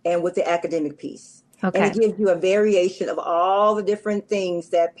and with the academic piece. Okay. And it gives you a variation of all the different things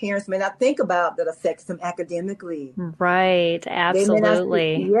that parents may not think about that affects them academically. Right.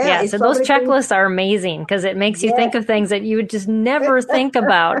 Absolutely. So those checklists are amazing because it makes you think of things that you would just never think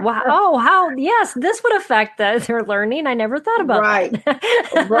about. Wow. Oh, how, this would affect their learning. I never thought about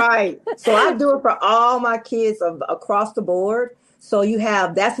that. Right. So I do it for all my kids across the board. So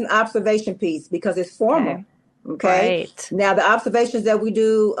that's an observation piece because it's formal. Okay. Right. Now, the observations that we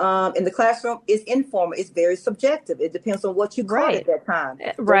do in the classroom is informal. It's very subjective. It depends on what you caught at that time.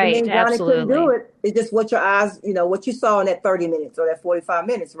 Doesn't Right. mean Johnny couldn't Absolutely. do it. It's just what your eyes, what you saw in that 30 minutes or that 45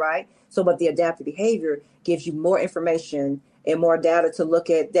 minutes, right? So, but the adaptive behavior gives you more information and more data to look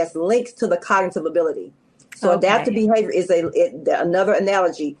at that's linked to the cognitive ability. So adaptive behavior is another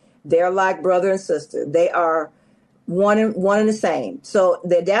analogy. They're like brother and sister. They are one and the same. So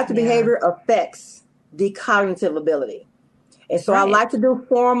the adaptive behavior affects the cognitive ability. And so I like to do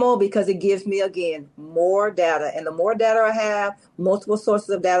formal because it gives me, again, more data. And the more data I have, multiple sources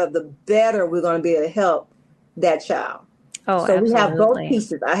of data, the better we're going to be able to help that child. Oh, so absolutely. We have both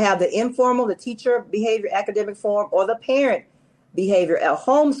pieces. I have the informal, the teacher behavior academic form, or the parent behavior, a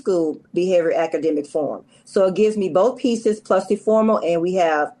homeschool behavior academic form. So it gives me both pieces plus the formal, and we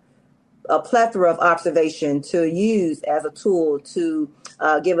have a plethora of observation to use as a tool to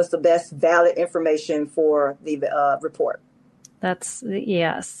give us the best valid information for the report. That's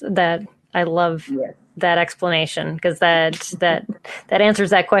that I love that explanation, because that answers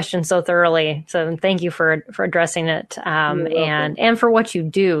that question so thoroughly. So thank you for addressing it, and for what you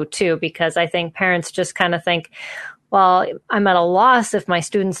do too, because I think parents just kind of think, well, I'm at a loss if my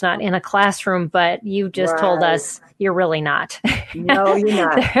student's not in a classroom, but you just told us you're really not. No, you're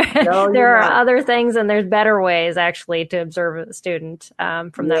not. There are other things, and there's better ways actually to observe a student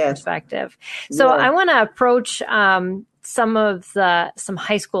from that perspective. So I want to approach some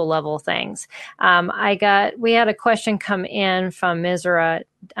high school level things. We had a question come in from Mizra,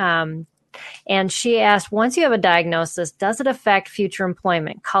 and she asked, once you have a diagnosis, does it affect future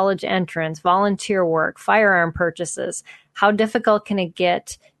employment, college entrance, volunteer work, firearm purchases? How difficult can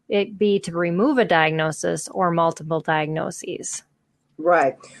it be to remove a diagnosis or multiple diagnoses?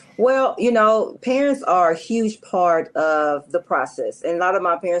 Right. Well, parents are a huge part of the process. And a lot of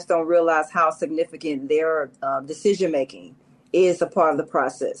my parents don't realize how significant their decision-making is a part of the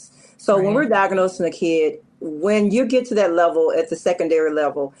process. So when we're diagnosing a kid, when you get to that level, at the secondary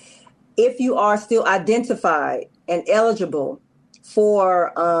level, if you are still identified and eligible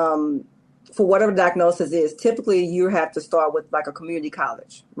for whatever diagnosis is, typically you have to start with like a community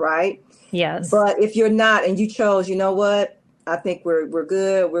college, right? Yes. But if you're not and you chose, you know what, I think we're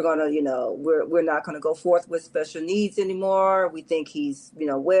good. We're gonna, we're not gonna go forth with special needs anymore. We think he's,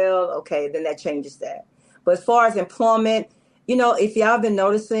 well, okay, then that changes that. But as far as employment, if y'all been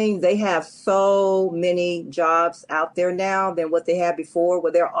noticing, they have so many jobs out there now than what they had before,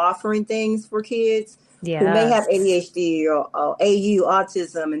 where they're offering things for kids who may have ADHD or AU,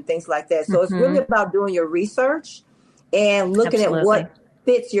 autism, and things like that. So it's really about doing your research and looking at what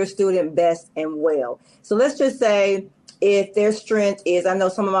fits your student best and well. So let's just say if their strength is, I know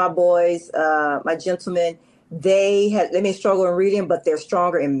some of my boys, my gentlemen, they may struggle in reading, but they're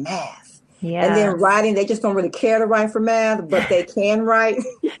stronger in math. Yes. And then writing, they just don't really care to write for math, but they can write.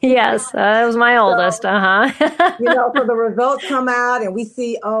 Yes, that was my oldest. So the results come out and we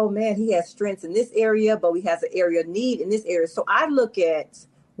see, oh man, he has strengths in this area, but he has an area of need in this area. So I look at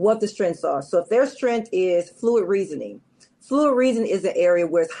what the strengths are. So if their strength is fluid reasoning is an area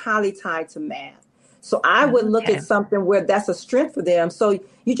where it's highly tied to math. So I would look at something where that's a strength for them. So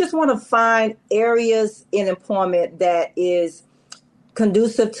you just want to find areas in employment that is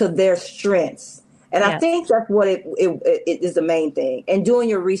conducive to their strengths. And I think that's what it is, the main thing. And doing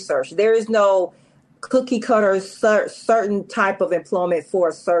your research. There is no cookie cutter certain type of employment for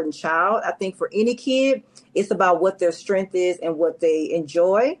a certain child. I think for any kid, it's about what their strength is and what they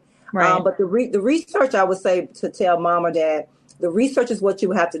enjoy. Right. But the research, I would say, to tell mom or dad, the research is what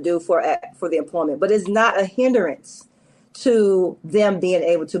you have to do for the employment. But it's not a hindrance to them being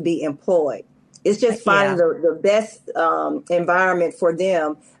able to be employed. It's just finding the best environment for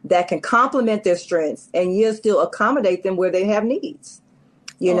them that can complement their strengths and you'll still accommodate them where they have needs.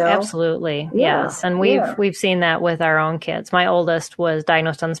 Absolutely. Yeah. Yes. And we've seen that with our own kids. My oldest was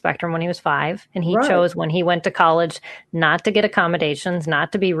diagnosed on the spectrum when he was 5, and he chose when he went to college not to get accommodations,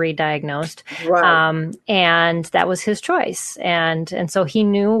 not to be re-diagnosed. Right. And that was his choice. And so he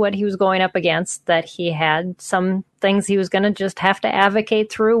knew what he was going up against, that he had some things he was going to just have to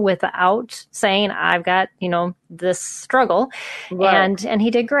advocate through without saying, I've got, this struggle. Right. And he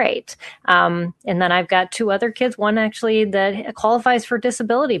did great. And then I've got 2 other kids, one actually that qualifies for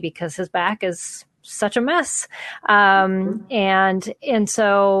disability because his back is such a mess. And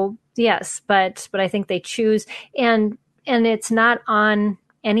so, yes, but I think they choose, and it's not on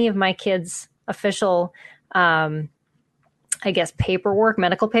any of my kids' official, paperwork,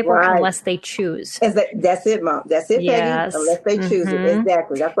 medical paperwork, unless they choose. That's it, Mom. That's it, yes. Peggy. Unless they choose it.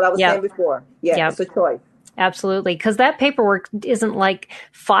 Exactly. That's what I was saying before. Yeah, it's a choice. Absolutely. Because that paperwork isn't like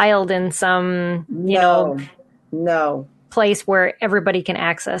filed in some, No. place where everybody can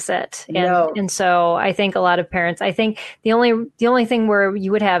access it. No. And so I think a lot of parents, I think the only thing where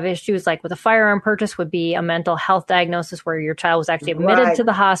you would have issues like with a firearm purchase would be a mental health diagnosis where your child was actually admitted to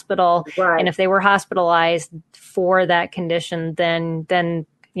the hospital. Right. And if they were hospitalized for that condition, then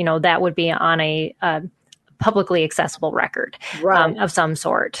that would be on a publicly accessible record of some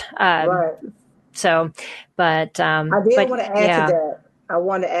sort. Right. So, but I did want to add to that. I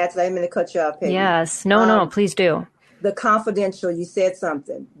want to add to that. I'm going to cut you off, Peggy. Yes. No, please do. The confidential, you said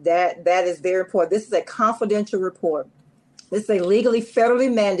something. That is very important. This is a confidential report. This is a legally, federally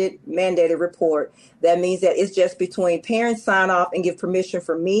mandated report. That means that it's just between parents sign off and give permission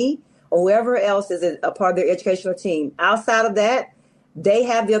for me or whoever else is a part of their educational team. Outside of that, they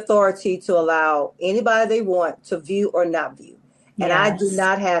have the authority to allow anybody they want to view or not view. And yes. I do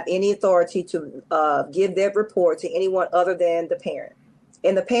not have any authority to give that report to anyone other than the parent.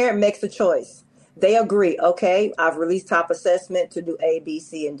 And the parent makes the choice. They agree, okay, I've released top assessment to do A, B,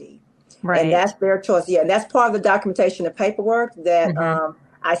 C, and D. Right. And that's their choice. Yeah, and that's part of the documentation and paperwork that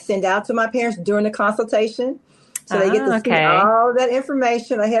I send out to my parents during the consultation. So they get to see all that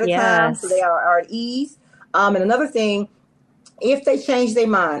information ahead of time, so they are at ease. And another thing, if they change their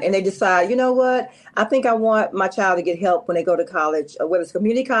mind and they decide, you know what, I think I want my child to get help when they go to college, whether it's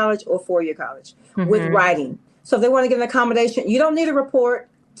community college or four-year college, with writing. So if they want to get an accommodation, you don't need a report.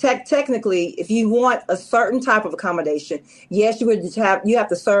 Technically, if you want a certain type of accommodation, yes, you have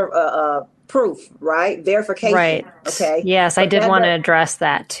to serve a proof, right? Verification. Right. Okay. Yes, but I did want to address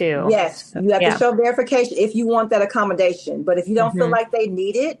that too. Yes, you have to show verification if you want that accommodation. But if you don't feel like they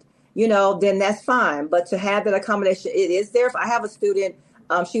need it, then that's fine. But to have that accommodation, it is there. I have a student,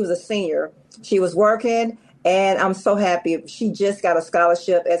 she was a senior. She was working, and I'm so happy. She just got a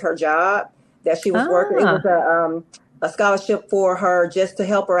scholarship at her job that she was working. It was a scholarship for her just to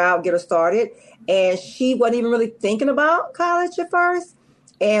help her out, get her started. And she wasn't even really thinking about college at first.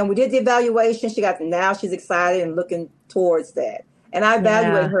 And we did the evaluation. Now she's excited and looking towards that. And I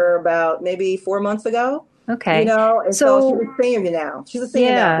evaluated her about maybe 4 months ago. Okay. And so she's a senior now. She's a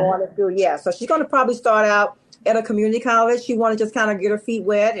senior now going to school. Yeah. So she's going to probably start out at a community college. She want to just kind of get her feet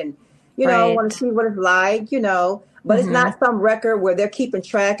wet and, want to see what it's like, but it's not some record where they're keeping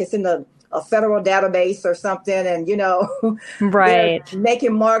track. It's in a federal database or something, and right, they're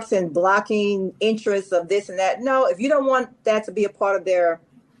making marks and blocking interests of this and that. No, if you don't want that to be a part of their,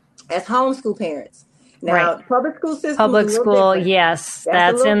 as homeschool parents. Now, public school system. Public school, yes,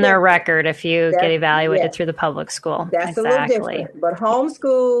 that's in their record if you get evaluated through the public school. That's a little different. But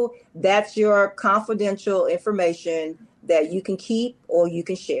homeschool, that's your confidential information that you can keep or you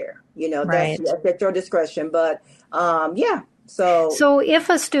can share. That's at your discretion. But So if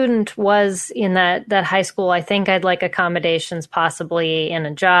a student was in that high school, I think I'd like accommodations possibly in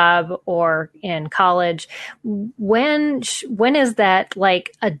a job or in college. When is that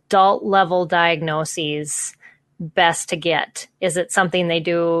like adult level diagnoses best to get? Is it something they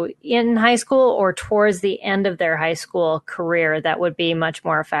do in high school or towards the end of their high school career that would be much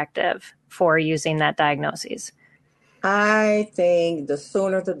more effective for using that diagnosis? I think the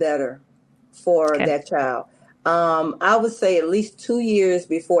sooner the better for that child. I would say at least 2 years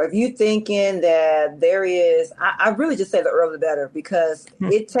before. If you're thinking that there is, I really just say the earlier the better, because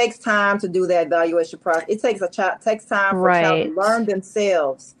it takes time to do that evaluation process. It takes time for a child to learn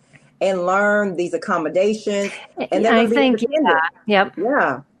themselves and learn these accommodations. And I think,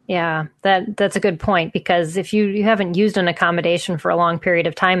 that's a good point, because if you haven't used an accommodation for a long period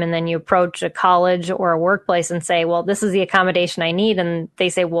of time and then you approach a college or a workplace and say, well, this is the accommodation I need, and they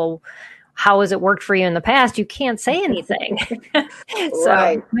say, well, how has it worked for you in the past? You can't say anything. So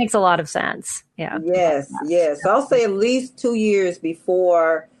it makes a lot of sense. Yeah. Yes. So I'll say at least 2 years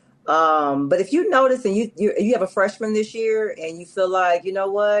before. But if you notice and you have a freshman this year and you feel like, you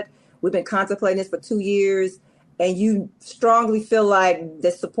know what, we've been contemplating this for 2 years, and you strongly feel like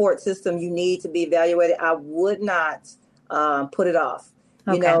the support system you need to be evaluated, I would not put it off.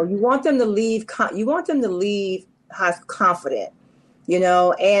 Okay. You want them to leave. You want them to leave confident.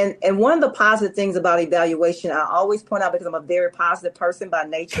 And one of the positive things about evaluation, I always point out, because I'm a very positive person by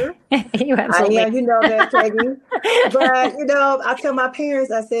nature. You absolutely. I am, you know that, Peggy. But, I tell my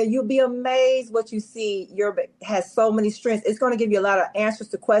parents, I said, you'll be amazed what you see. Has so many strengths. It's going to give you a lot of answers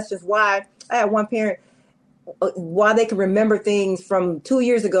to questions. Why? I had one parent, why they can remember things from 2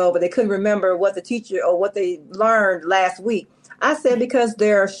 years ago, but they couldn't remember what the teacher or what they learned last week. I said, because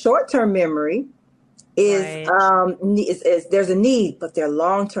their short-term memory is there's a need, but their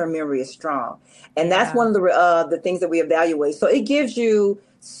long-term memory is strong. And that's one of the things that we evaluate. So it gives you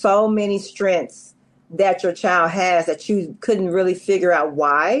so many strengths that your child has that you couldn't really figure out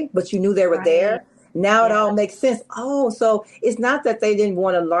why, but you knew they were there. Now it all makes sense. Oh, so it's not that they didn't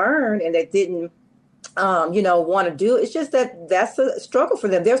want to learn and they didn't, want to do it. It's just that that's a struggle for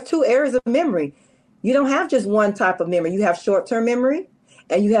them. There's two areas of memory. You don't have just one type of memory. You have short-term memory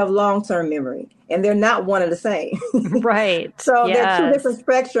and you have long-term memory, and they're not one and the same. Right. So yes. they're two different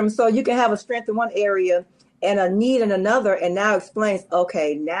spectrums. So you can have a strength in one area and a need in another, and now explains,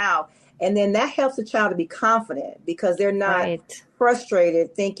 okay, now, and then that helps the child to be confident because they're not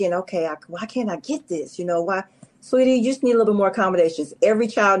frustrated thinking, okay, why can't I get this? Why? Sweetie, you just need a little bit more accommodations. Every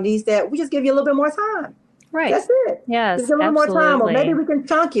child needs that. We just give you a little bit more time. Right. That's it. Yes, just give them a little more time. Or maybe absolutely. we can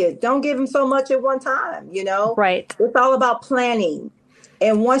chunk it. Don't give them so much at one time, Right. It's all about planning.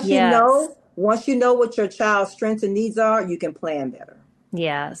 And once you know what your child's strengths and needs are, you can plan better.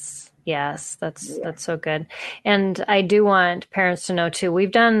 Yes. Yes, that's so good. And I do want parents to know too,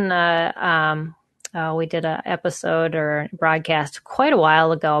 we've done, we did an episode or broadcast quite a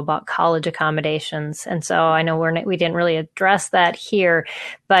while ago about college accommodations. And so I know we didn't really address that here,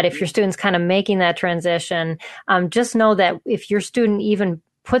 but if your student's kind of making that transition, just know that if your student even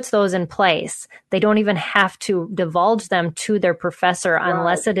puts those in place, they don't even have to divulge them to their professor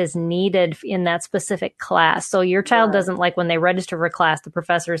unless it is needed in that specific class. So your child doesn't, like, when they register for class, the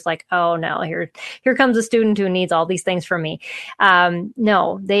professor is like, oh no, here comes a student who needs all these things from me.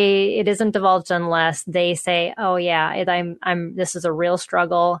 No, it isn't divulged unless they say, oh yeah, this is a real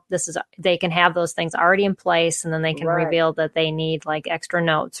struggle. They can have those things already in place, and then they can reveal that they need like extra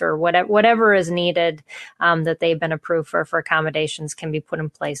notes or whatever is needed, that they've been approved for accommodations can be put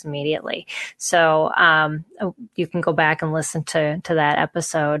in place immediately. So you can go back and listen to that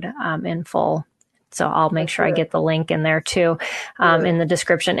episode in full. So I'll make sure I get the link in there too, in the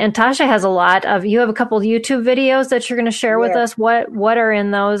description. And Tasha has you have a couple of YouTube videos that you're going to share with us. What are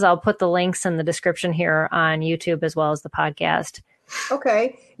in those? I'll put the links in the description here on YouTube as well as the podcast.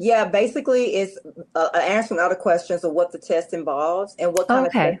 Okay. Yeah. Basically, it's answering other questions of what the test involves and what kind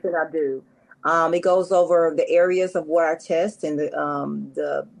of testing I do. It goes over the areas of what I test and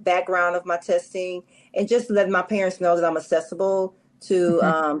the background of my testing, and just letting my parents know that I'm accessible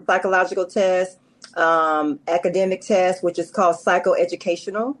to psychological tests, academic tests, which is called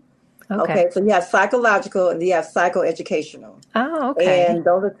psychoeducational. Okay. So you have psychological and you have psychoeducational. Oh, okay. And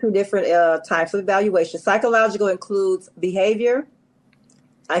those are two different types of evaluation. Psychological includes behavior,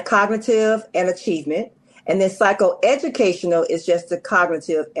 cognitive, and achievement. And then psychoeducational is just the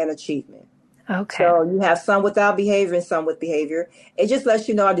cognitive and achievement. Okay. So you have some without behavior and some with behavior. It just lets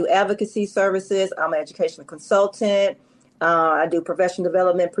you know I do advocacy services. I'm an educational consultant. I do professional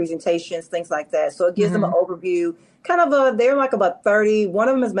development, presentations, things like that. So it gives them an overview. They're like about 30. One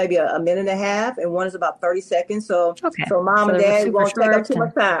of them is maybe a minute and a half, and one is about 30 seconds. So mom and dad won't take up too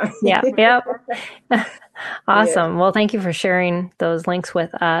much time. Yeah. Yep. Awesome. Well, thank you for sharing those links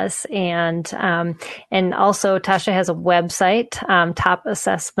with us. And also Tasha has a website, Top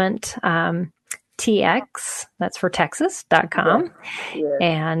Assessment, TX, that's for Texas.com. Yes.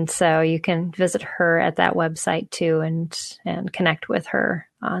 And so you can visit her at that website too and connect with her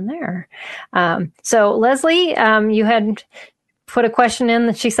on there. So Leslie, you had put a question in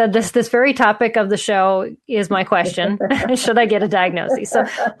that she said this very topic of the show is my question. Should I get a diagnosis? So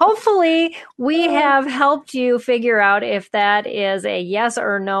hopefully we have helped you figure out if that is a yes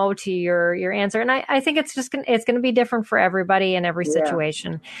or no to your answer. And I think it's going to be different for everybody in every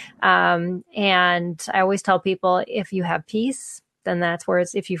situation. And I always tell people, if you have peace, then that's where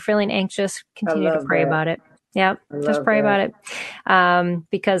if you're feeling anxious, continue to pray about it. Yep. Just pray about it.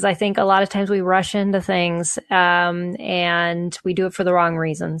 Because I think a lot of times we rush into things, and we do it for the wrong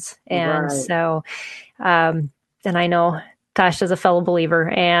reasons. And so, and I know Tasha's a fellow believer,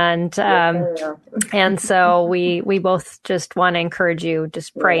 and so we both just want to encourage you,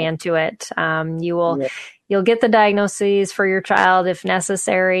 just pray into it. You'll get the diagnoses for your child if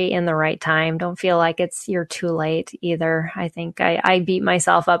necessary in the right time. Don't feel like you're too late either. I think I beat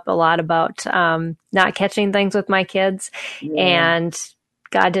myself up a lot about not catching things with my kids, and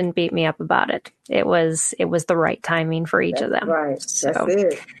God didn't beat me up about it. It was the right timing for each of them. Right. So, that's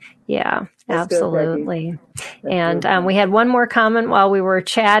it. Yeah, that's absolutely. Good, and we had one more comment while we were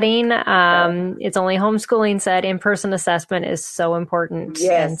chatting. It's Only Homeschooling said in-person assessment is so important.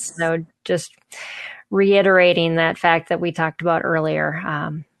 Yes. And so just reiterating that fact that we talked about earlier.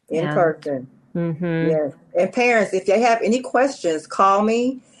 In person. Mm-hmm. Yes. And parents, if they have any questions, call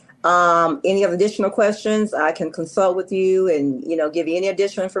me. Any additional questions, I can consult with you and, give you any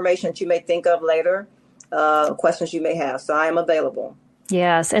additional information that you may think of later, questions you may have. So I am available.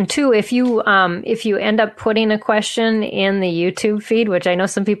 Yes. And two, if you end up putting a question in the YouTube feed, which I know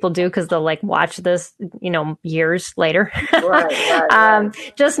some people do because they'll like watch this, years later. Right.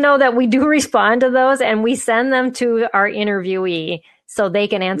 Just know that we do respond to those and we send them to our interviewee so they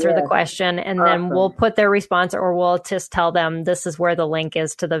can answer the question, and then we'll put their response, or we'll just tell them this is where the link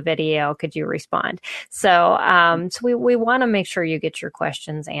is to the video. Could you respond? So, we want to make sure you get your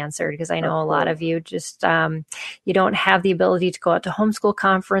questions answered, because I know a lot of you just, you don't have the ability to go out to homeschool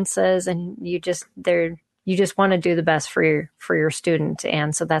conferences, and you just want to do the best for your student.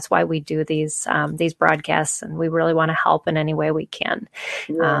 And so that's why we do these broadcasts, and we really want to help in any way we can,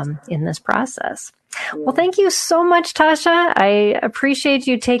 in this process. Well, thank you so much, Tasha. I appreciate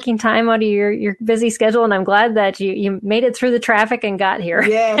you taking time out of your busy schedule, and I'm glad that you made it through the traffic and got here.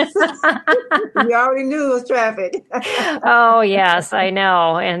 Yes. You already knew it was traffic. Oh, yes, I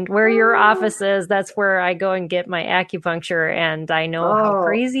know. And where your office is, that's where I go and get my acupuncture, and I know how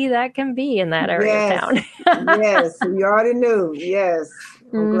crazy that can be in that area of town. Yes, you already knew. Yes.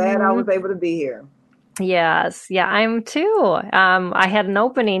 I'm glad I was able to be here. Yes. Yeah, I'm too. I had an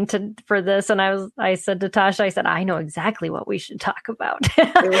opening for this, and I said to Tasha, I know exactly what we should talk about.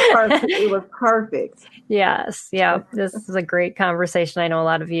 It was perfect. Yes. Yeah. This is a great conversation. I know a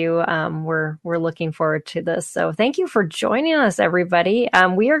lot of you, we're looking forward to this. So thank you for joining us, everybody.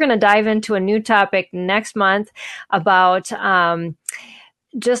 We are going to dive into a new topic next month about,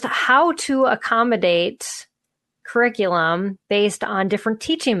 just how to accommodate curriculum based on different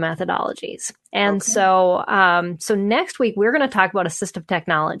teaching methodologies. And so next week, we're going to talk about assistive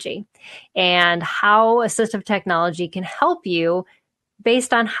technology and how assistive technology can help you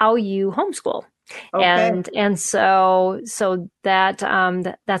based on how you homeschool. Okay. And so that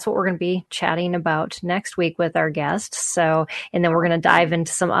that's what we're going to be chatting about next week with our guest. So, and then we're going to dive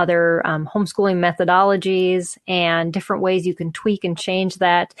into some other homeschooling methodologies and different ways you can tweak and change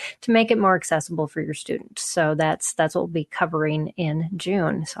that to make it more accessible for your students. So that's what we'll be covering in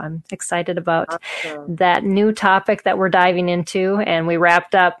June. So I'm excited about that new topic that we're diving into. And we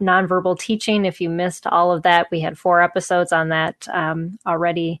wrapped up nonverbal teaching. If you missed all of that, we had 4 episodes on that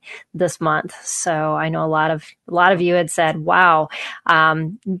already this month. So I know a lot of you had said, wow,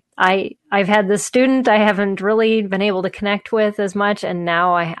 I've had this student I haven't really been able to connect with as much, and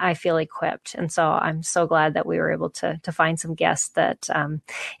now I feel equipped. And so I'm so glad that we were able to find some guests that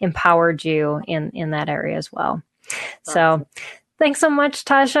empowered you in that area as well. So thanks so much,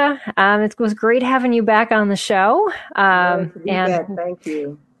 Tasha. It was great having you back on the show. Thank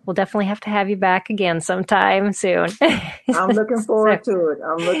you. We'll definitely have to have you back again sometime soon. I'm looking forward to it.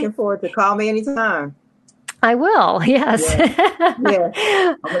 I'm looking forward to call me anytime. I will. Yes.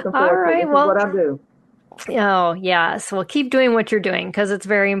 Yes. I'm looking forward to it. This is what I do. Oh, yes. Well, keep doing what you're doing because it's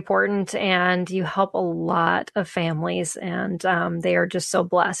very important and you help a lot of families and they are just so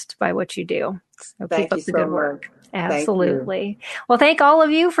blessed by what you do. So keep up the good work. Absolutely. Well, thank all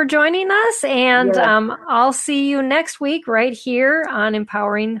of you for joining us. And I'll see you next week right here on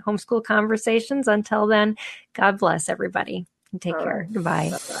Empowering Homeschool Conversations. Until then, God bless everybody. Take care. Goodbye.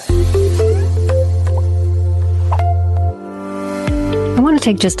 Bye-bye. I want to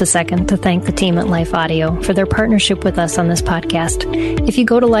take just a second to thank the team at Life Audio for their partnership with us on this podcast. If you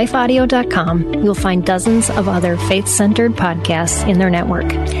go to lifeaudio.com, you'll find dozens of other faith-centered podcasts in their network.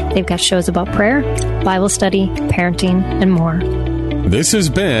 They've got shows about prayer, Bible study, parenting, and more. This has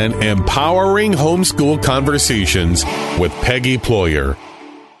been Empowering Homeschool Conversations with Peggy Ployer.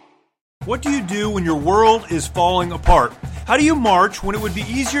 What do you do when your world is falling apart? How do you march when it would be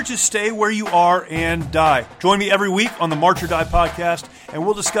easier to stay where you are and die? Join me every week on the March or Die podcast, and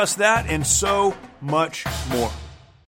we'll discuss that and so much more.